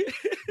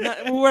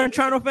 We weren't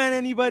trying to offend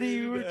anybody.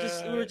 We were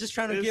just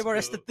trying to give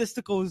our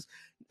statistic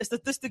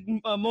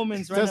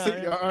moments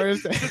right now.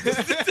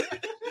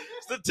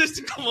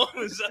 Statistical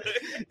moments.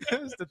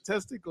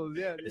 Statisticals,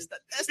 yeah.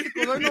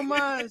 Statisticals, hoy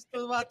nomás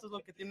estos vatos lo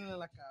que tienen en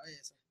la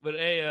cabeza. But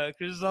hey,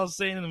 Chris is all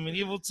saying in the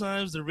medieval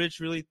times, the rich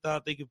really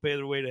thought they could pay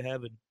their way to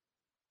heaven.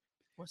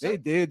 They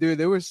did, dude.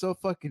 They were so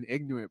fucking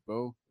ignorant,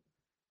 bro.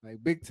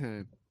 Like big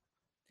time.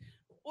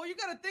 Well, you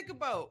gotta think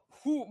about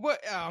what.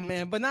 Oh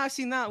man, but now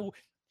see now.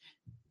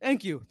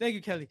 Thank you,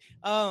 Kelly.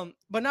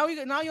 But now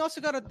you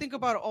also gotta think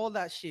about all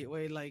that shit.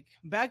 Wait, like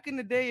back in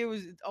the day, it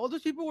was all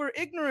those people were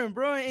ignorant,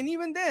 bro. And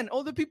even then,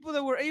 all the people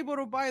that were able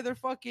to buy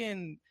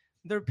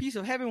their piece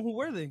of heaven, who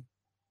were they?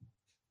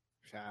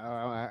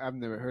 I've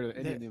never heard of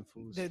any of them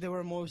fools. They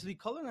were mostly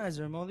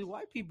colonizer, mostly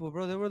white people,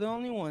 bro. They were the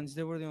only ones.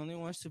 They were the only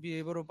ones to be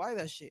able to buy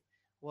that shit,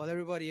 while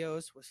everybody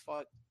else was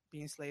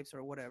being slaves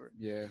or whatever.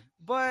 Yeah.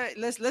 But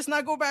let's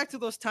not go back to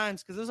those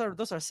times because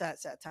those are sad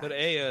times. But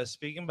hey,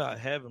 speaking about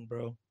heaven,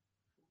 bro.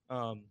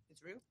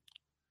 It's real.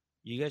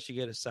 You guys should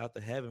get a South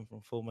of Heaven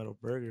from Full Metal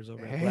Burgers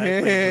over at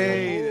Black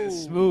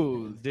that's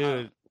smooth,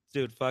 dude.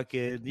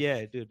 Fucking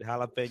yeah, dude.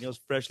 Jalapenos,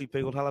 freshly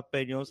pickled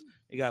jalapenos.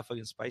 They got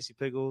fucking spicy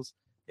pickles.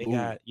 They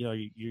got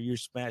your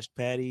smashed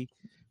patty,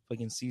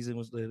 fucking seasoned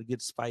with a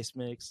good spice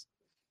mix.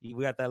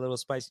 We got that little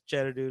spicy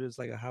cheddar, dude. It's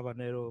like a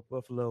habanero,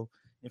 buffalo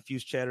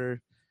infused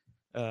cheddar,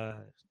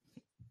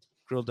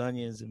 grilled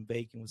onions and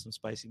bacon with some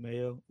spicy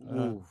mayo.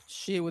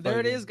 Shit, well, there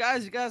it is,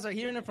 guys. You guys are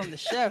hearing it from the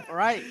chef, all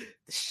right?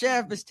 The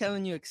chef is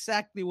telling you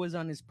exactly what's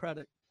on his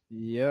product.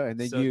 Yeah, and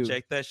then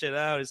check that shit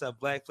out. It's at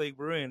Black Plague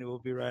Brewing. It will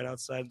be right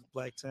outside the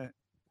black tent.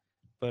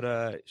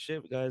 But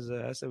shit, guys,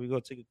 I said we go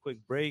take a quick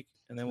break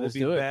and then we'll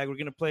be back.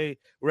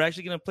 We're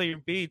actually gonna play your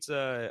beats.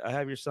 I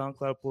have your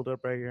SoundCloud pulled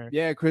up right here.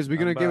 Yeah, Chris, we're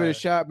gonna give it a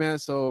shot, man.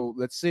 So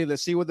let's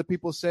see what the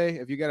people say.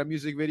 If you got a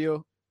music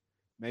video,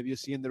 maybe you'll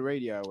see in the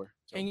radio hour.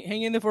 So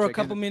hang in there for a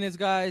couple minutes,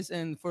 guys.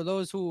 And for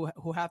those who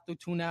have to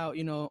tune out,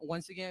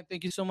 once again,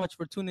 thank you so much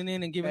for tuning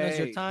in and giving us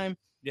your time.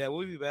 Yeah,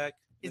 we'll be back.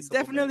 It's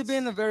definitely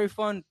been a very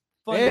fun.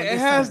 It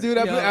has, dude.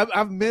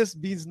 I've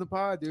missed Beats in the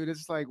Pod, dude.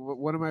 It's like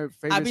one of my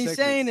favorite. I've been segments.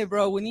 saying it,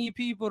 bro. We need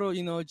people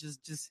to,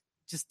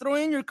 just throw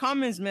in your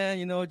comments, man.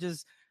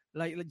 Just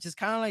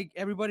kind of like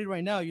everybody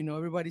right now.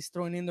 Everybody's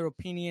throwing in their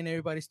opinion.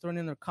 Everybody's throwing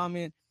in their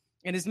comment.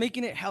 and it's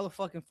making it hella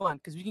fucking fun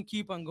because we can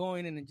keep on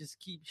going and then just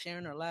keep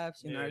sharing our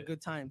laughs and our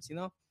good times, you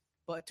know.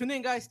 But tune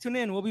in, guys. Tune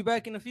in. We'll be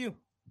back in a few.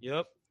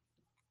 Yep.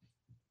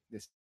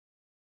 This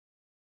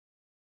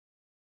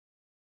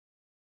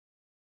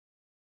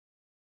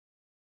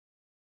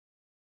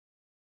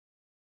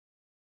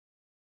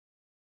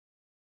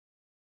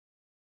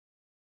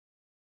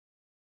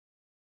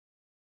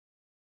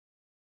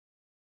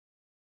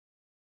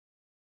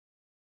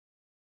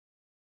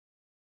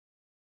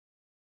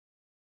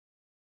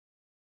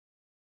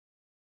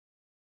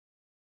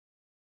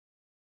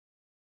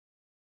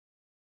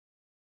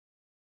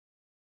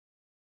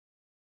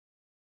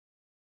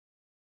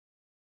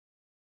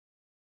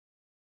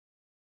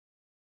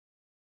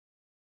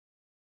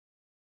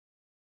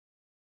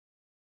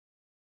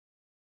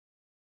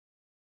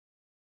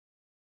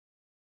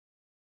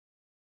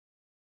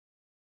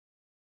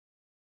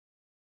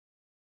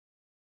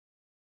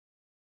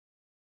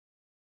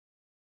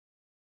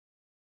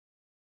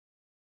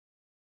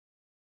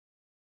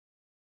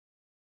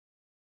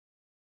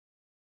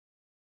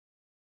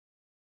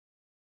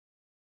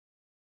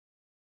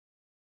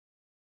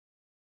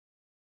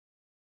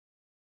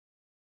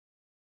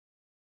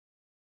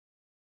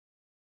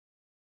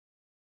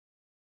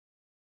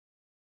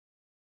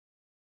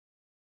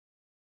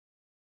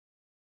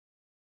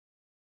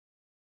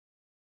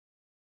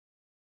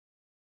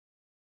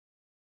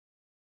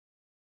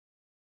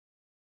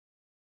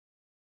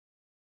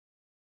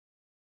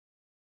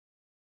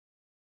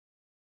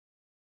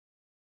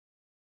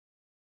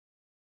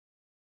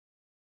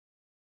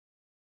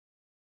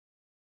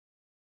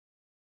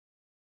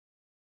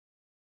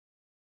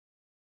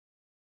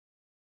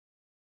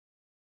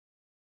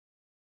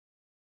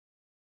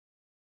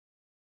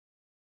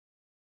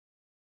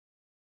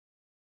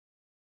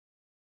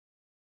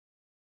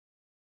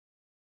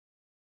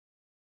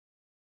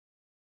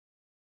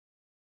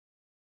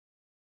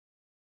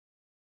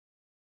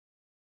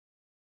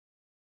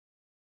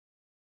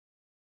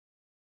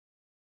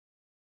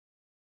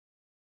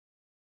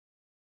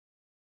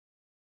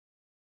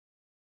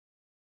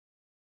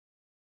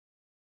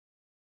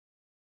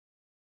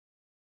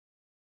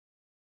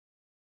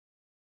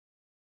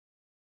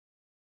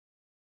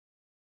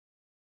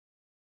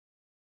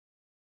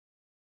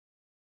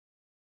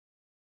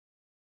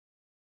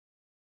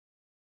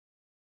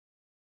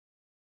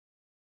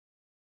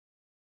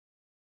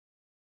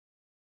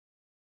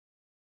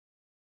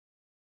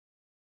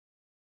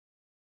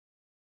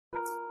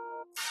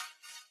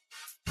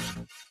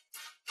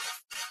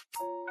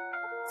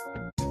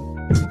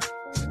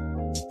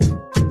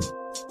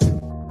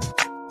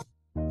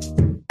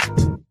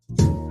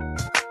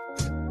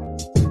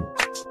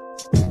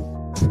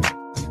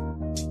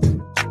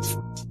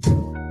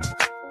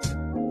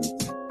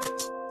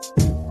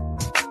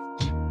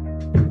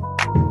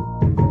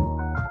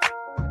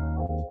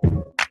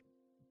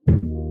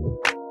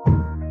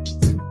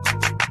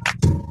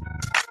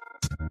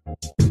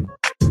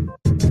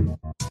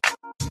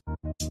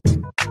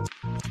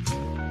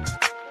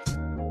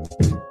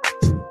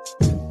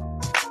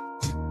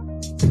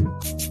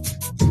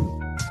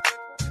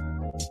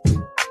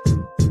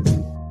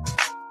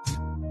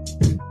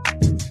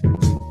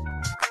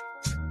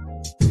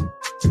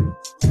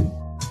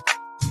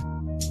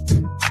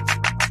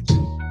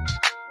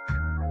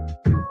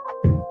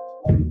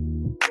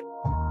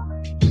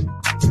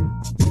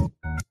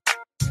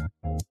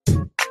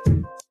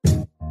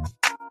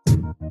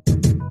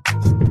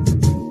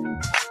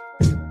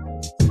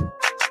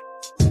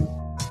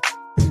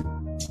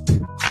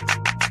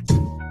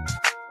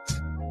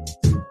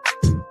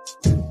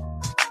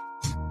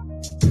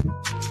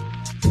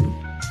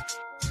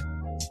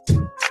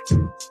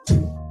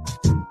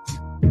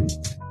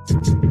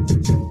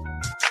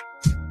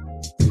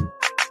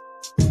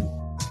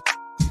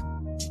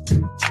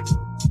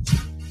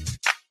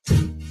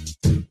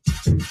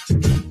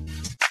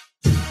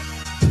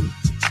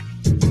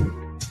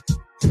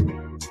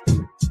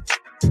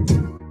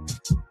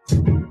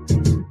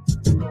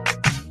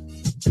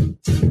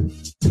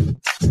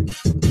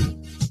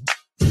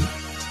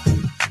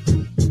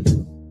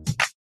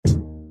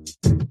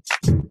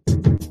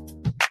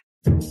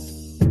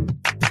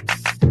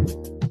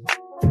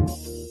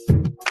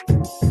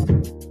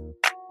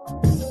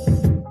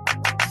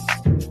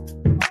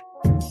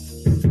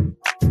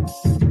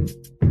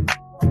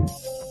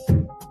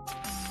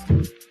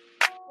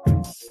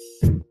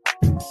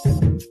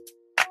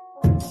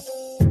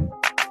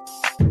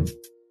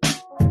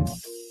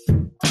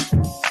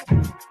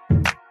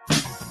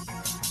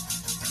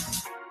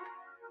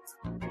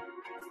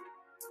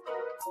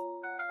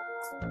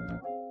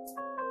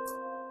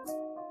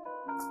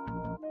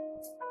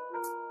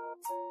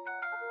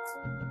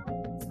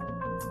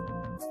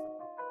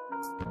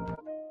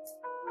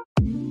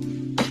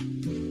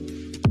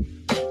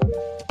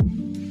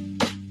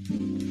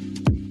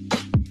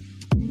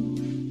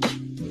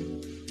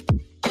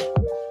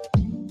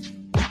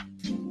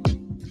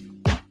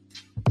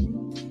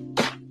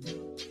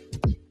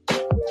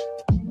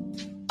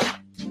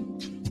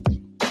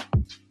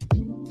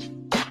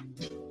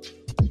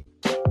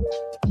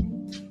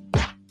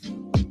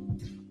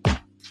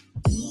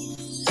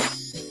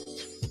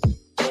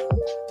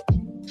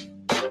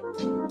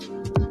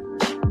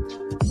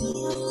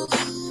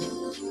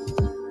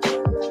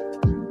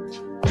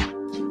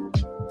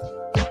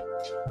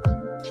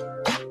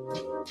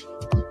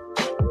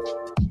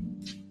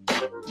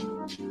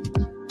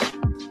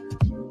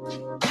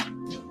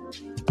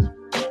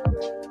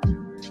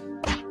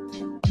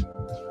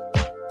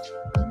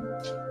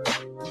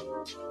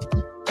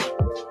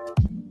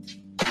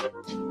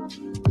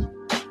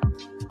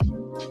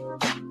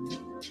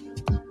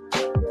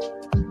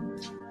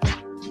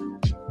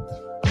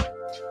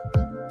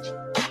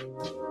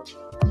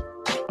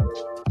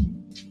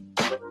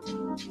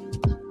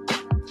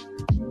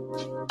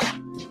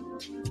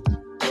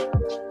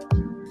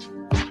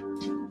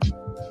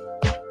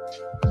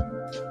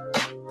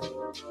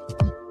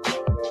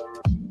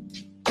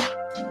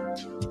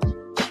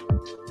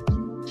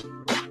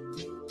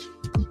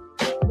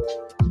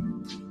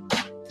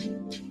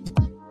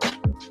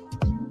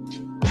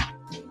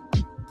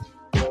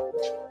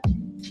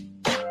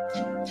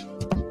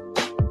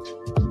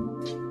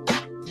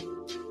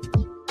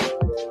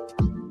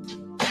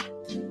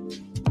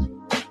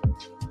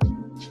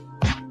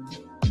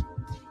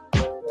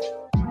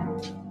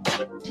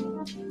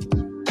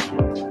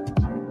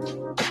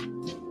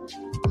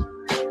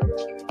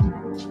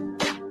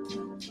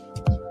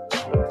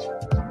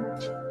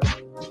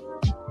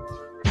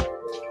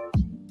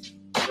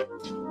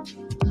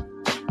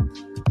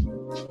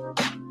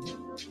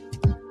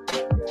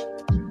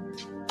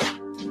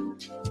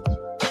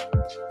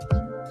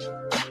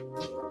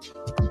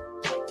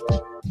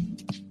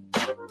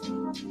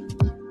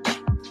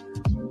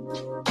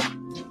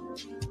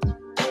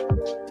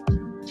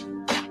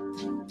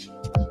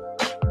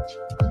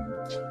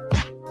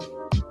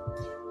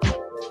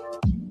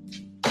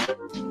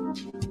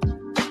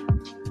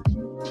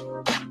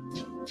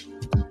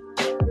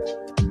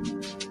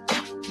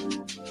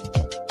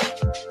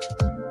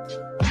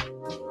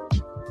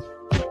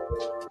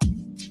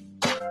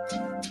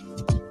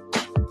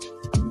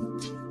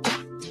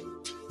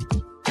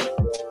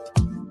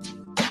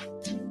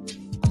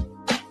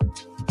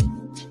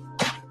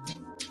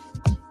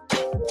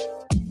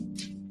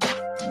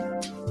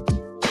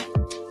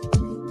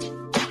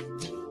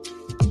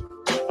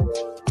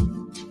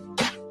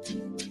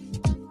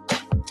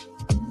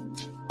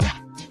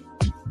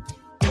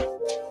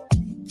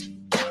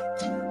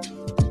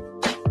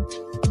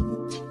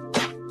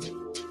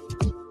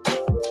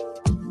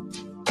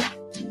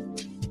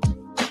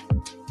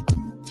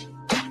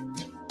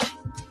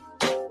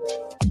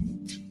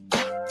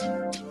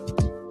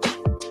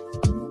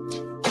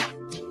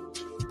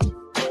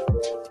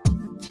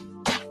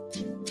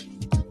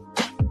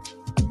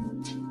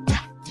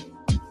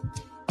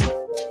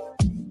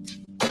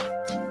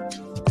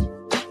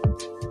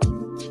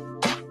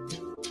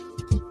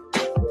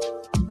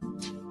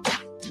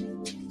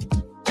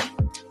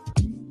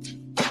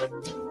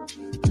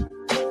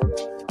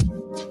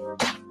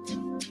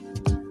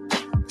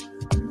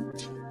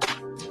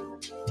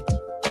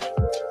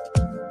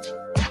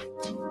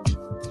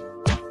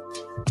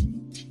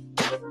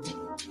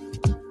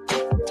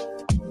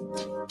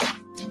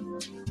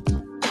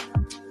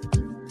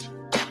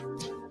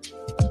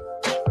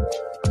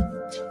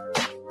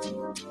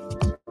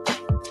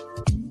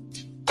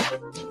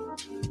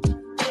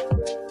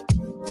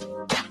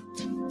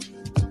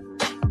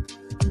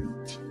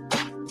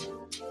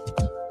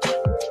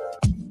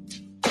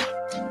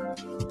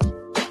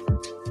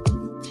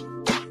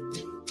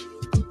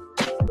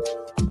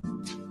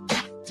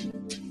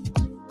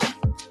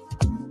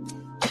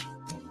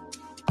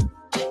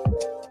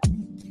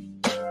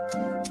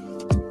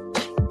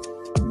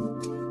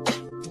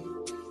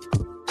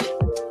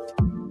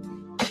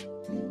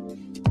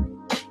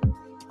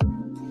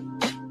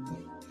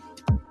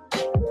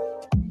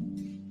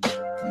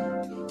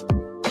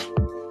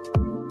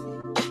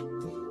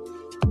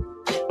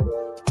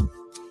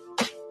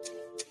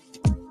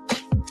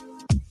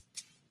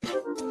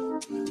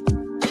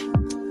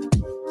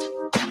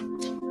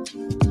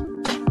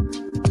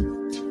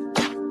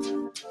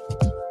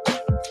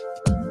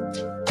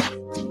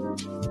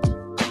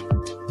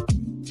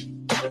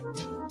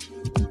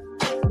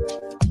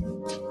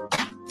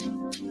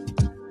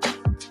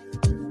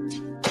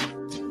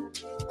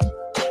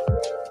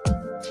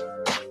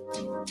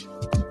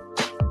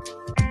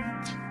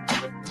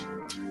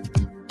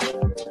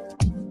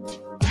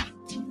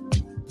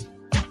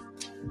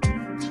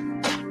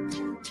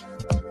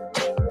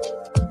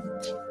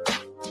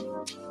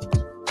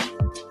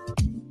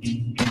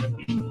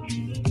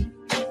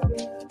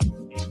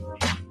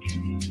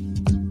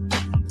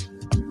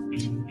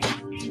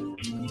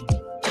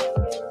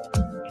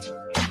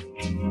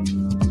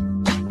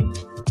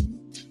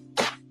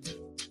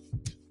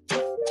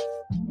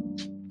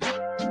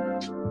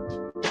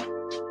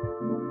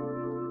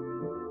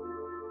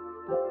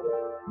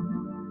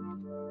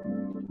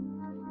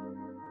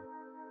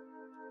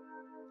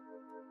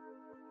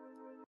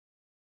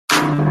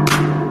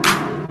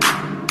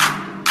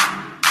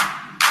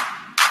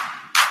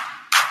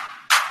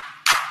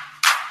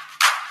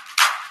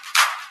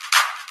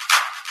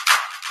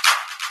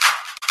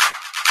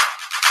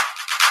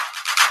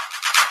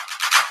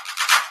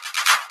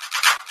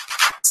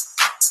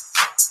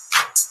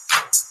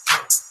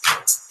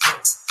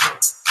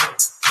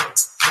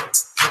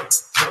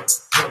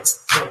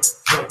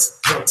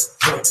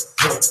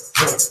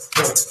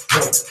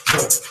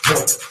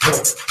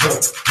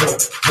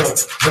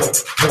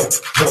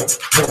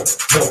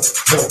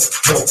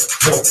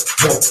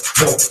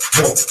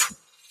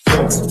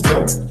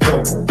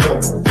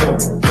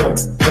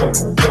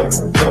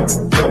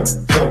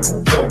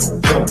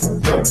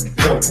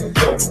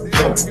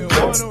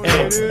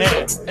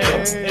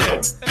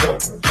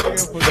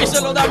Y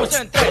se lo damos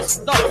en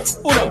 3, 2,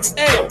 1.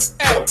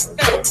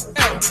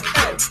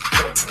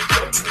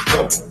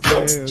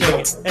 Check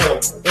it.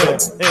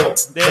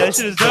 That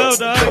shit is dope,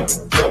 dog.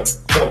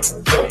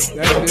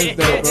 That shit is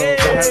dope, bro.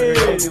 I haven't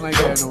heard anything like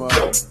that in a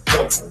while.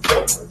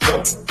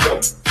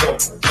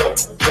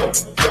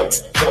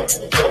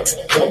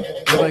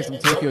 It's like some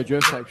Tokyo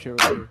Drift type shit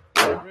right here.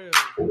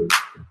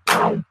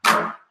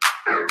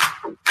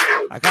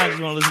 I kind of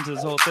just want to listen to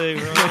this whole thing,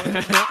 bro.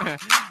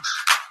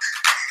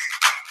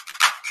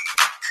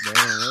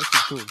 Damn, that's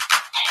just cool.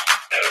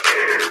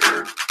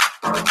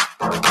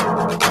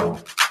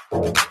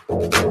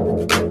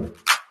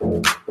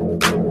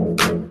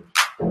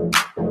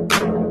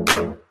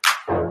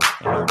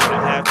 And I'm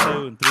gonna have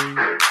to in 3,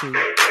 2,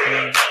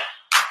 1.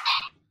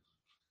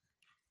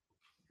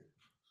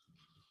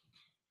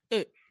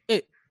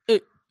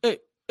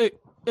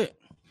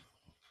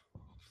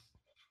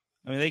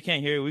 I mean, they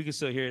can't hear it. We can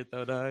still hear it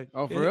though, dog.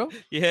 Oh, for real?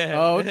 Yeah.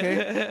 Oh,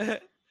 okay.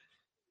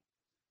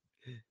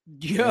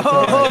 Yo,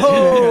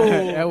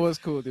 that was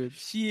cool, dude.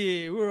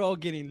 Shit, we're all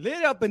getting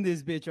lit up in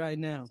this bitch right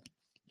now.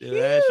 Dude,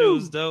 that shit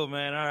was dope,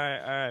 man. All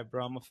right,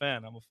 bro. I'm a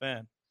fan.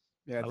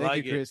 Yeah, I thank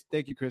like you, Chris.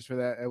 Thank you, Chris, for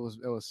that. It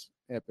was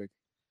epic.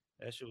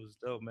 That shit was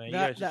dope, man. You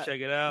guys should check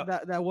it out.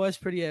 That was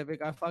pretty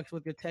epic. I fucks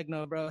with your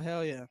techno, bro.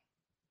 Hell yeah.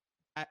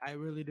 I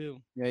really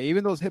do. Yeah,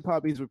 even those hip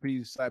hop beats were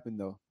pretty slapping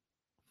though.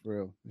 For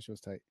real. This shit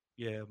was tight.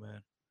 Yeah,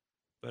 man.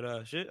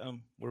 But shit,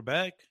 we're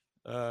back.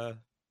 Yeah.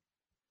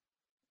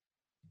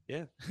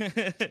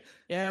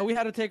 Yeah, we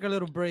had to take a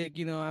little break,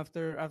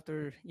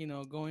 after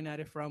going at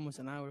it for almost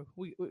an hour.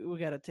 We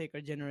gotta take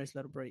a generous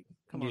little break.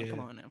 Come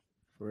on now.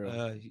 For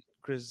real.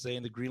 Chris is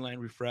saying the Green Line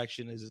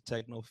Refraction is a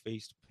techno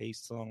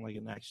paced song like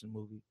an action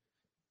movie.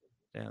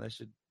 Damn, that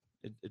shit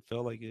it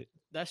felt like it.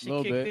 That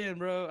shit kicked in,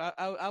 bro.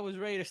 I was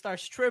ready to start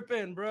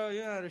stripping, bro.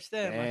 You don't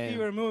understand. Damn. My feet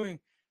were moving.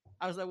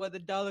 I was like, where the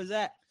dollar's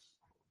at?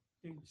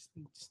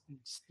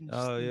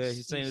 Oh yeah,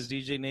 he's saying his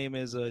DJ name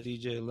is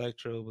DJ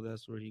Electro, but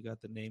that's where he got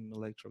the name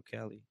Electro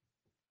Cali.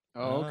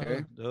 Oh,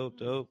 okay.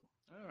 Dope. All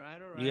right.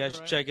 You guys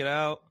should check it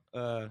out.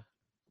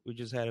 We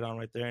just had it on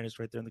right there, and it's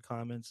right there in the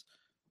comments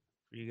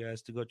for you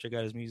guys to go check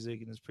out his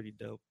music, and it's pretty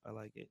dope. I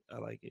like it.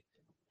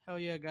 Hell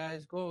yeah,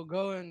 guys. Go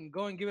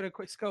and give it a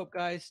quick scope,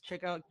 guys.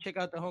 Check out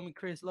the homie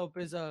Chris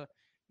Lopez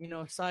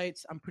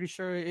sites. I'm pretty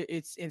sure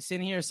it's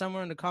in here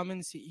somewhere in the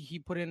comments. He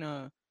put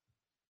in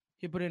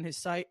his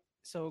site.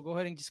 So go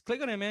ahead and just click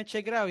on it, man.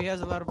 Check it out. He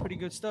has a lot of pretty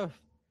good stuff.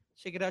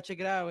 Check it out.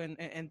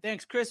 And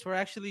thanks, Chris, for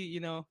actually,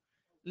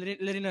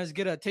 letting us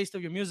get a taste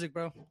of your music,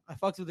 bro. I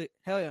fucked with it.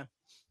 Hell yeah.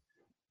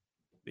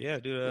 Yeah,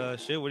 dude.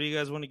 Shit. What do you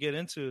guys want to get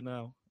into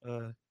now?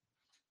 I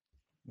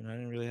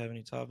didn't really have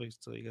any topics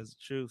to tell you guys the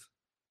truth.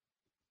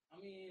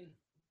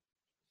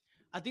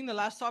 I think the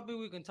last topic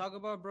we can talk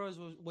about, bro, is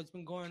what's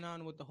been going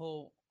on with the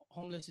whole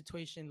homeless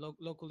situation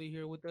locally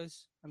here with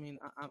us. I mean,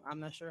 I'm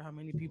not sure how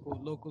many people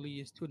locally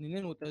is tuning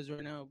in with us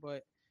right now,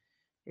 but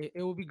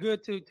it will be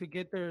good to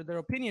get their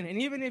opinion.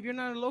 And even if you're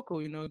not a local,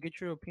 get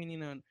your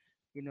opinion on,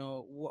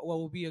 what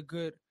will be a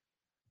good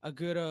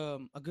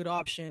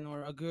option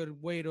or a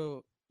good way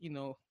to,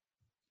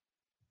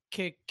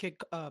 kick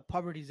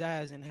poverty's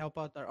ass and help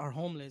out our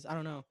homeless. I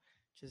don't know.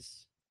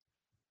 Just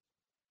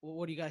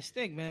what do you guys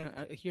think, man?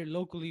 Here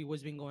locally,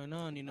 what's been going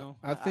on?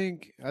 I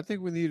think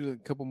we need a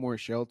couple more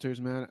shelters,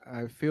 man.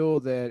 I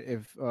feel that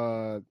if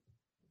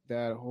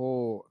that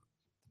whole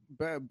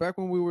back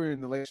when we were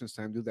in elections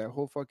time, dude, that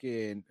whole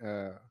fucking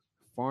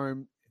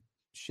farm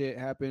shit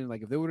happened.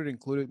 Like if they would have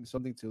included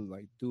something to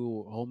like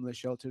do homeless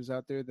shelters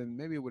out there, then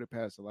maybe it would have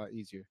passed a lot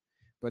easier.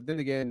 But then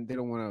again, they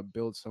don't want to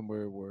build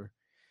somewhere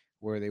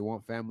where they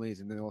want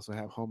families and then also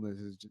have homeless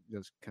is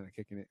just kind of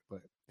kicking it.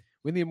 But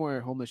we need more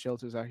homeless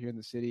shelters out here in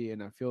the city,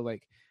 and I feel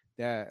like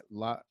that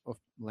lot of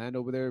land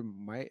over there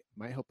might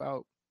help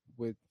out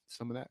with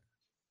some of that.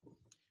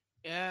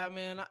 Yeah,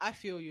 man, I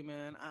feel you,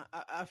 man.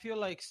 I feel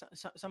like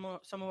some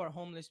of our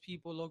homeless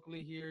people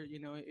locally here,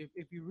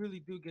 if you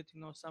really do get to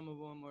know some of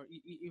them, or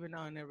even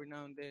every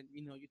now and then,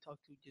 you talk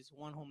to just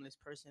one homeless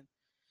person,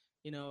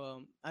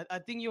 I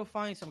think you'll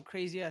find some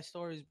crazy ass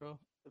stories, bro.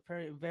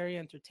 Very very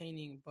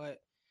entertaining,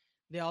 but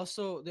they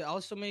also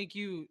make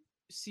you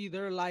see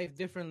their life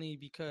differently,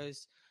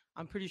 because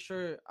I'm pretty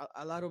sure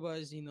a lot of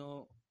us, in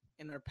our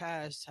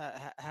past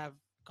have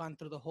gone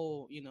through the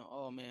whole,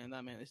 oh man,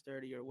 that man is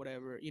dirty or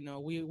whatever.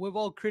 We've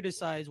all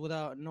criticized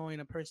without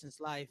knowing a person's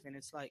life, and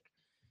it's like,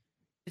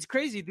 it's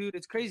crazy, dude.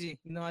 It's crazy.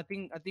 I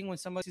think when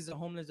somebody sees a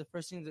homeless, the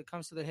first thing that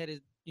comes to their head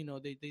is,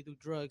 they do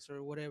drugs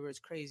or whatever. It's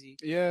crazy.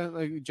 Yeah,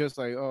 like just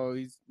like, oh,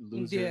 he's a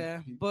loser. Yeah,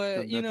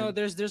 but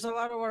there's a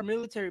lot of our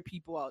military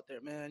people out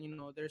there, man.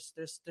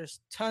 There's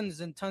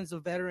tons and tons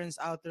of veterans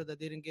out there that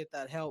didn't get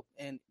that help,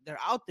 and they're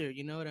out there.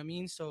 You know what I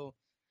mean? So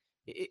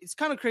it's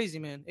kind of crazy,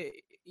 man.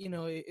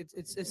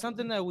 It's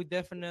something that we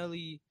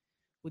definitely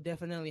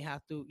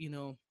have to,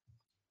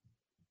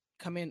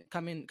 come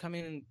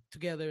in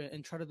together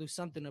and try to do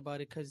something about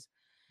it, because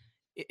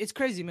it's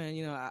crazy, man.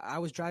 I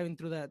was driving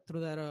through that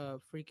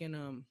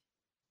freaking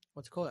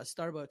what's it called, at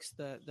Starbucks,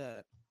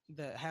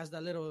 that has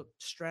that little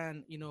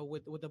strand,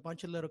 with a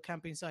bunch of little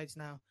camping sites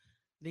now.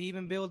 They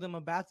even build them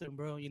a bathroom,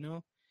 bro.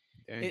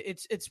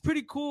 It's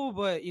pretty cool,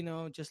 but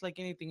just like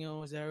anything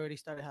else, they already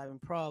started having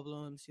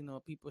problems.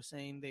 People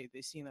saying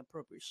they see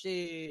inappropriate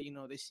shit.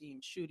 They see him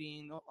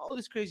shooting, all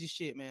this crazy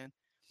shit, man.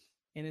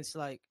 And it's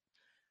like,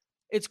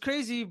 it's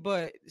crazy,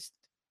 but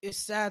it's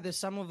sad that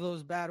some of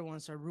those bad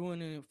ones are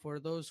ruining it for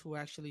those who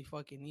actually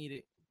fucking need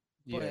it.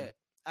 Yeah. But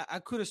I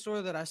could have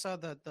sworn that I saw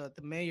that the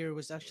mayor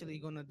was actually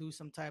gonna do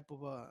some type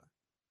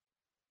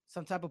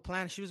of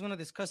plan. She was gonna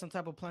discuss some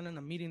type of plan in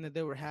a meeting that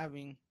they were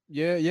having.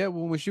 Yeah.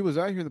 Well, when she was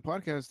out here in the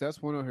podcast, that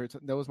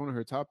was one of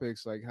her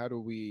topics. Like, you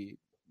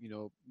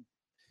know,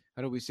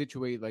 how do we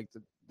situate like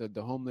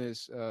the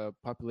homeless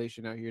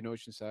population out here in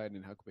Oceanside,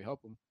 and how can we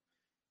help them?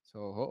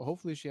 So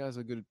hopefully she has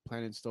a good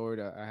plan in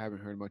store. I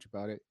haven't heard much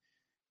about it,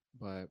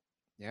 but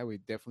yeah, we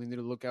definitely need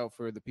to look out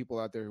for the people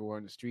out there who are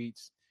on the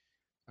streets.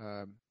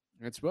 Um,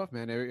 it's rough,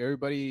 man.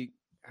 Everybody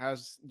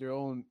has their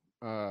own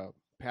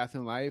path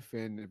in life,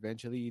 and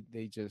eventually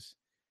they just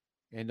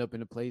end up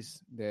in a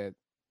place that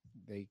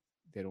they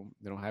they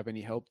don't have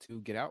any help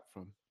to get out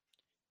from.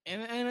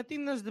 And I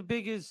think that's the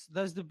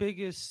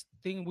biggest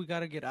thing we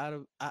gotta get out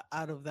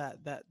of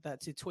that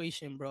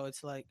situation, bro.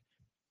 It's like,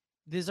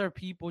 these are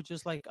people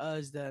just like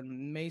us that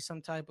made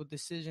some type of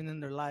decision in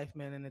their life,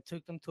 man, and it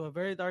took them to a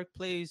very dark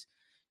place.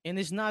 And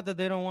it's not that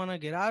they don't want to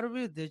get out of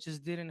it; they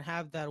just didn't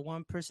have that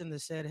one person that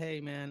said, "Hey,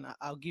 man,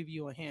 I'll give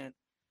you a hand."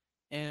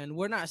 And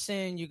we're not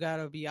saying you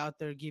gotta be out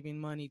there giving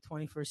money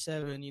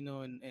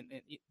 24/7,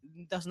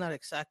 and that's not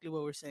exactly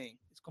what we're saying.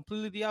 It's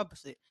completely the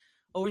opposite.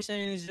 What we're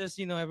saying is just,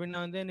 every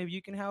now and then, if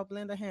you can help,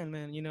 lend a hand,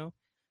 man.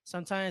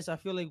 Sometimes I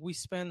feel like we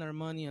spend our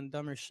money on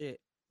dumber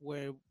shit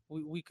where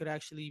we could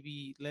actually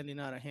be lending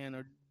out a hand,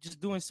 or just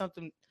doing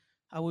something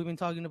how we've been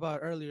talking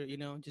about earlier.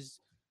 Just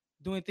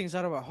doing things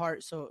out of our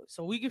heart, so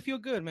we can feel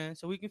good, man.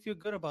 So we can feel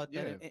good about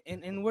that, Yeah,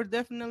 and we're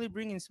definitely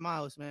bringing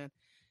smiles, man.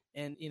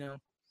 And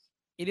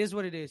it is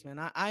what it is, man.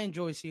 I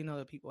enjoy seeing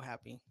other people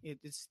happy.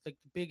 It's like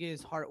the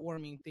biggest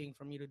heartwarming thing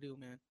for me to do,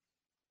 man.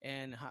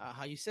 And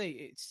how you say,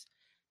 it's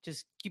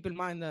just keep in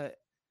mind that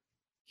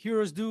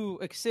heroes do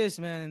exist,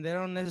 man, and they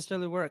don't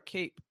necessarily wear a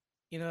cape.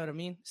 You know what I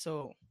mean?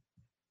 So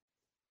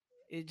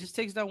it just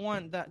takes that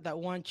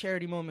one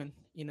charity moment,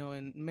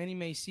 and many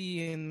may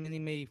see and many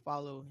may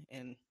follow,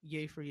 and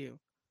yay for you.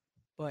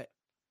 But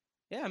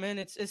yeah, man,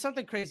 it's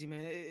something crazy,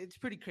 man. It's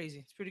pretty crazy.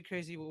 It's pretty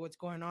crazy with what's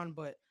going on,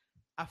 but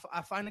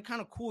I find it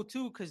kind of cool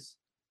too, because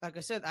like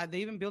I said, they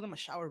even build him a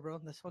shower, bro.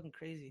 That's fucking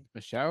crazy.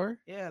 a shower.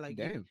 Yeah, like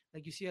Damn,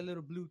 you see a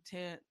little blue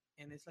tent,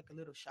 and it's like a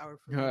little shower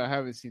for I him.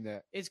 haven't seen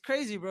that. It's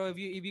crazy, bro. If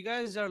you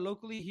guys are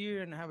locally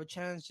here and have a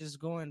chance, just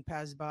go and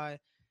pass by.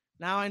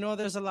 Now I know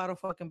there's a lot of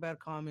fucking bad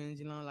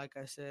comments. Like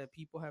I said,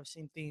 people have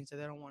seen things that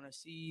they don't want to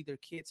see. Their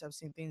kids have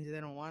seen things that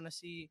they don't want to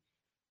see.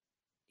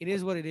 It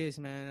is what it is,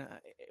 man.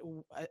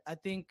 I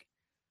think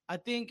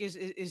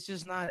it's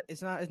just not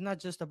it's not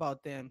just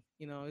about them.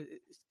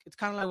 It's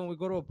kind of like when we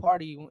go to a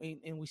party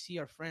and we see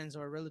our friends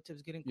or our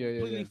relatives getting Yeah.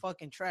 completely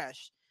fucking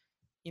trashed.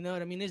 You know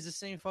what I mean? It's the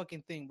same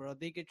fucking thing, bro.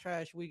 They get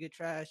trashed, we get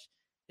trashed.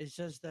 It's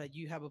just that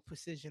you have a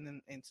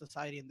position in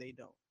society and they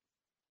don't.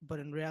 But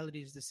in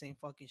reality, it's the same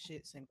fucking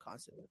shit, same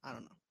concept. I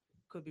don't know.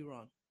 Could be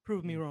wrong.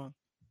 Prove me wrong.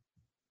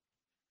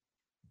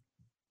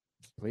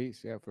 Please,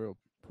 yeah, for real.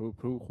 Prove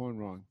Juan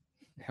wrong.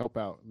 Help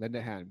out. Lend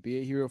a hand. Be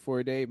a hero for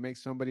a day. Make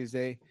somebody's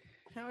day,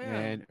 Hell yeah.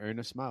 and earn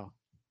a smile.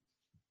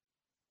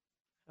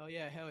 Hell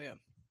yeah, hell yeah.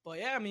 But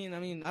yeah, I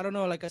mean, I don't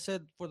know. Like I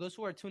said, for those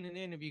who are tuning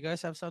in, if you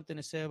guys have something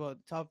to say about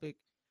the topic,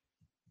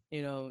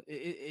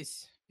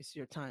 it's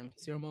your time.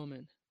 It's your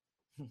moment.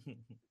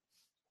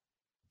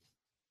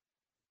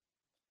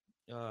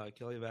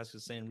 Kelly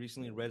Vasquez saying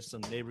recently read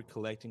some neighbor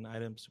collecting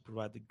items to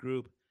provide the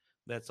group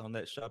that's on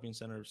that shopping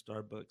center of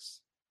Starbucks.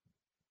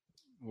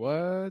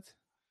 What?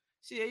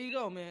 See, there you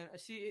go, man.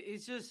 See,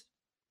 it's just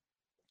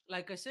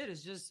like I said.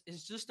 It's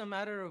just a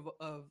matter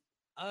of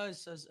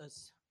us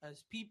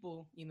as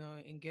people,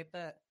 and get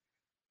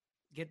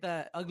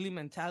that ugly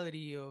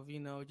mentality of,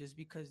 just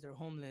because they're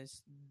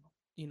homeless,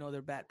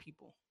 they're bad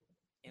people.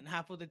 And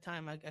half of the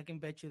time, I can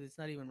bet you that's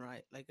not even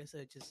right. Like I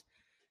said, just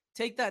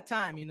take that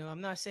time.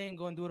 I'm not saying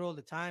go and do it all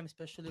the time,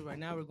 especially right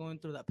now we're going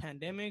through that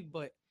pandemic,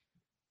 but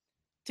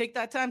take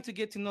that time to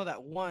get to know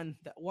that one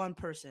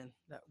person,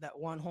 that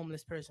one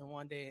homeless person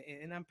one day,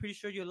 and I'm pretty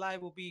sure your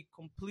life will be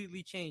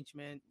completely changed,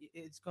 man.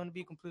 It's going to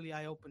be completely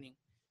eye-opening.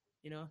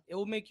 It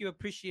will make you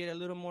appreciate a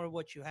little more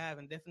what you have,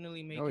 and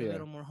definitely make Oh you a yeah.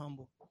 little more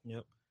humble.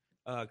 Yep.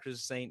 Chris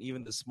is saying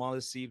even the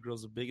smallest seed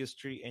grows the biggest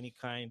tree. Any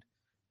kind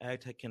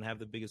act can have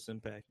the biggest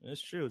impact. And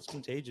it's true. It's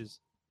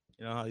contagious.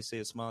 You know how they say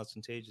a smile is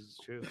contagious.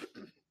 It's true.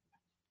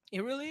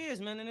 It really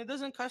is, man, and it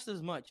doesn't cost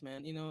as much,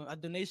 man. A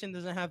donation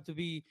doesn't have to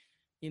be,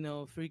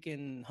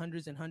 freaking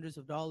hundreds and hundreds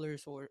of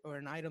dollars, or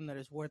an item that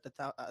is worth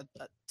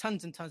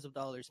tons and tons of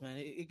dollars, man.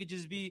 It could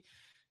just be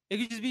It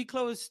could just be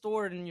clothes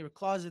stored in your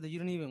closet that you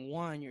don't even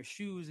want, your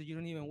shoes that you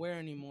don't even wear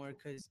anymore.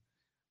 Because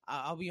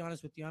I'll be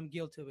honest with you, I'm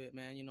guilty of it,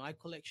 man. You know, I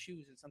collect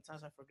shoes, and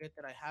sometimes I forget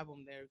that I have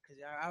them there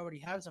because I already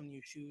have some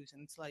new shoes,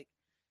 and it's like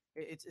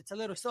it's a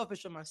little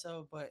selfish of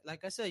myself. But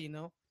like I said, you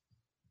know,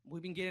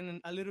 we've been getting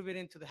a little bit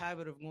into the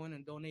habit of going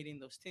and donating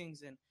those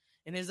things,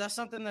 and is that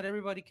something that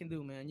everybody can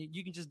do, man?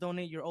 You can just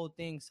donate your old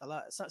things. A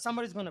lot,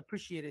 somebody's gonna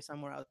appreciate it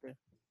somewhere out there,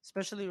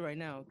 especially right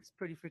now. It's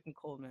pretty freaking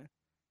cold, man.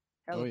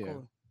 Oh Hella yeah,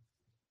 cold.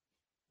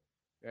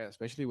 yeah.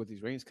 Especially with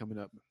these rains coming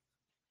up,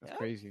 that's Yeah,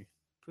 crazy.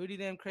 pretty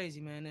damn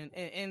crazy, man.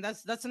 And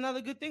that's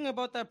another good thing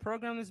about that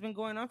program that's been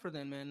going on for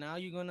them, man. Now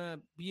you're gonna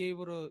be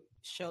able to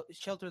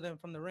shelter them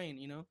from the rain.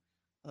 You know,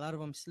 a lot of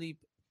them sleep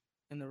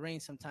in the rain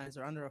sometimes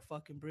or under a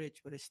fucking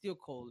bridge, but it's still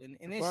cold, and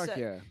it's Fuck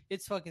yeah.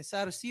 it's fucking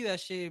sad to see that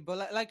shit.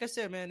 But like I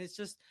said, man, it's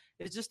just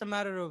a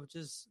matter of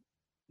just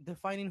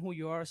defining who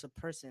you are as a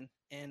person,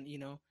 and you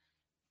know,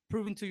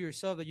 proving to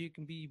yourself that you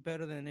can be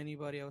better than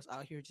anybody else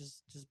out here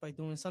just by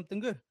doing something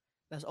good.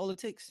 That's all it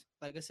takes.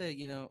 Like I said,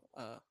 you know,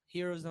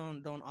 heroes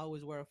don't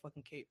always wear a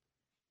fucking cape.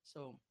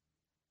 So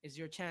it's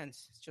your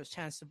chance. It's your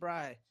chance to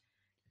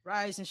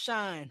rise and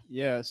shine.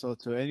 Yeah. So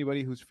to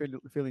anybody who's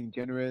feeling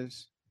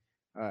generous,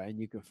 and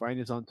you can find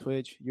us on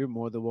Twitch, you're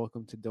more than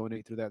welcome to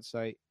donate through that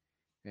site,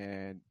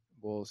 and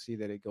we'll see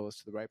that it goes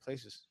to the right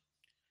places.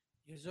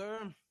 Yes,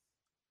 sir.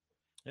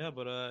 Yeah,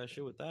 but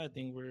shit. With that, I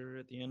think we're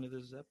at the end of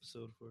this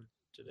episode for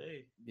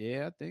today.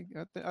 Yeah,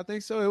 I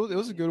think so. It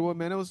was a good one,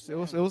 man. It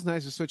was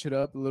nice to switch it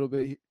up a little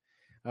bit.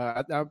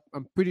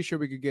 I'm pretty sure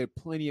we could get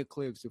plenty of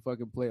clips to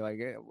fucking play. Like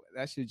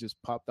that shit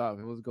just popped off.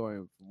 It was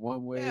going from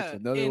one way to Yeah,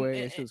 another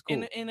way. That shit was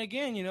cool. and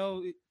again, you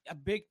know, a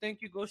big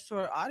thank you goes to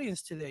our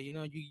audience today. You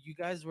know, you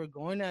guys were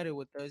going at it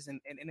with us, and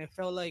it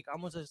felt like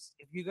almost as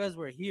if you guys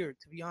were here.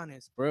 To be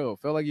honest, Bro,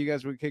 felt like you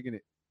guys were kicking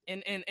it.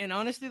 and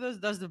honestly,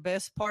 that's the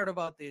best part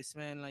about this,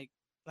 man.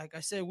 Like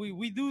I said,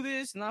 we do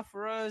this not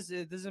for us.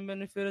 It doesn't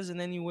benefit us in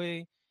any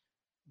way,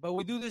 but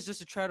we do this just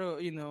to try to,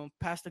 you know,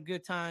 pass the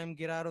good time,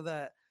 get out of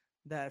that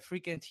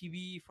freaking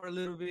TV for a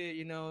little bit,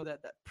 you know, that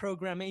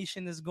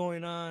programmation that's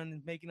going on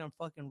and making them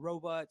fucking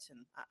robots. And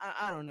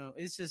I don't know.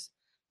 It's just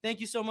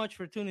thank you so much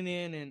for tuning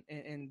in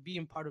and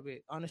being part of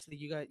it. Honestly,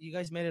 you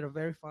guys made it a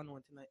very fun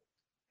one tonight.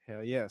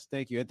 Hell yes,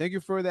 thank you, and thank you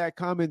for that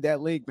comment,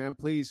 that link, man.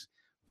 Please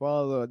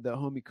follow the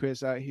homie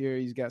Chris out here.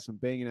 He's got some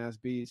banging ass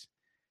beats,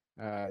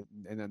 and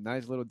a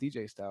nice little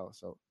DJ style.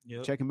 So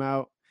Yep. check him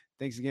out.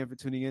 Thanks again for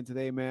tuning in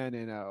today, man,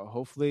 and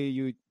hopefully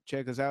you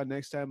check us out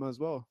next time as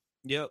well.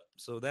 Yep.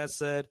 So that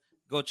said,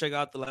 go check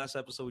out the last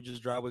episode we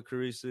just dropped with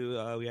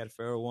Karisu. We had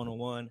Pharaoh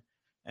 101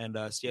 and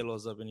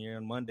Cielo's up in here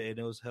on Monday, and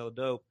it was hella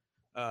dope.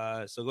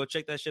 So go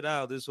check that shit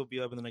out. This will be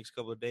up in the next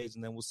couple of days,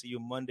 and then we'll see you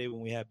Monday when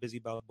we have Busy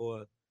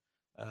Balboa.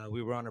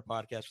 We were on our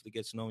podcast for the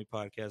Get to Know Me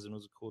podcast, and it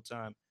was a cool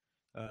time.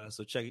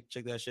 So check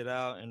that shit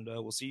out, and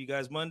we'll see you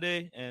guys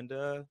Monday. And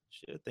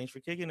shit, thanks for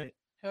kicking it.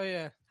 Hell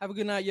yeah. Have a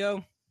good night,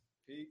 yo.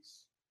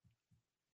 Peace.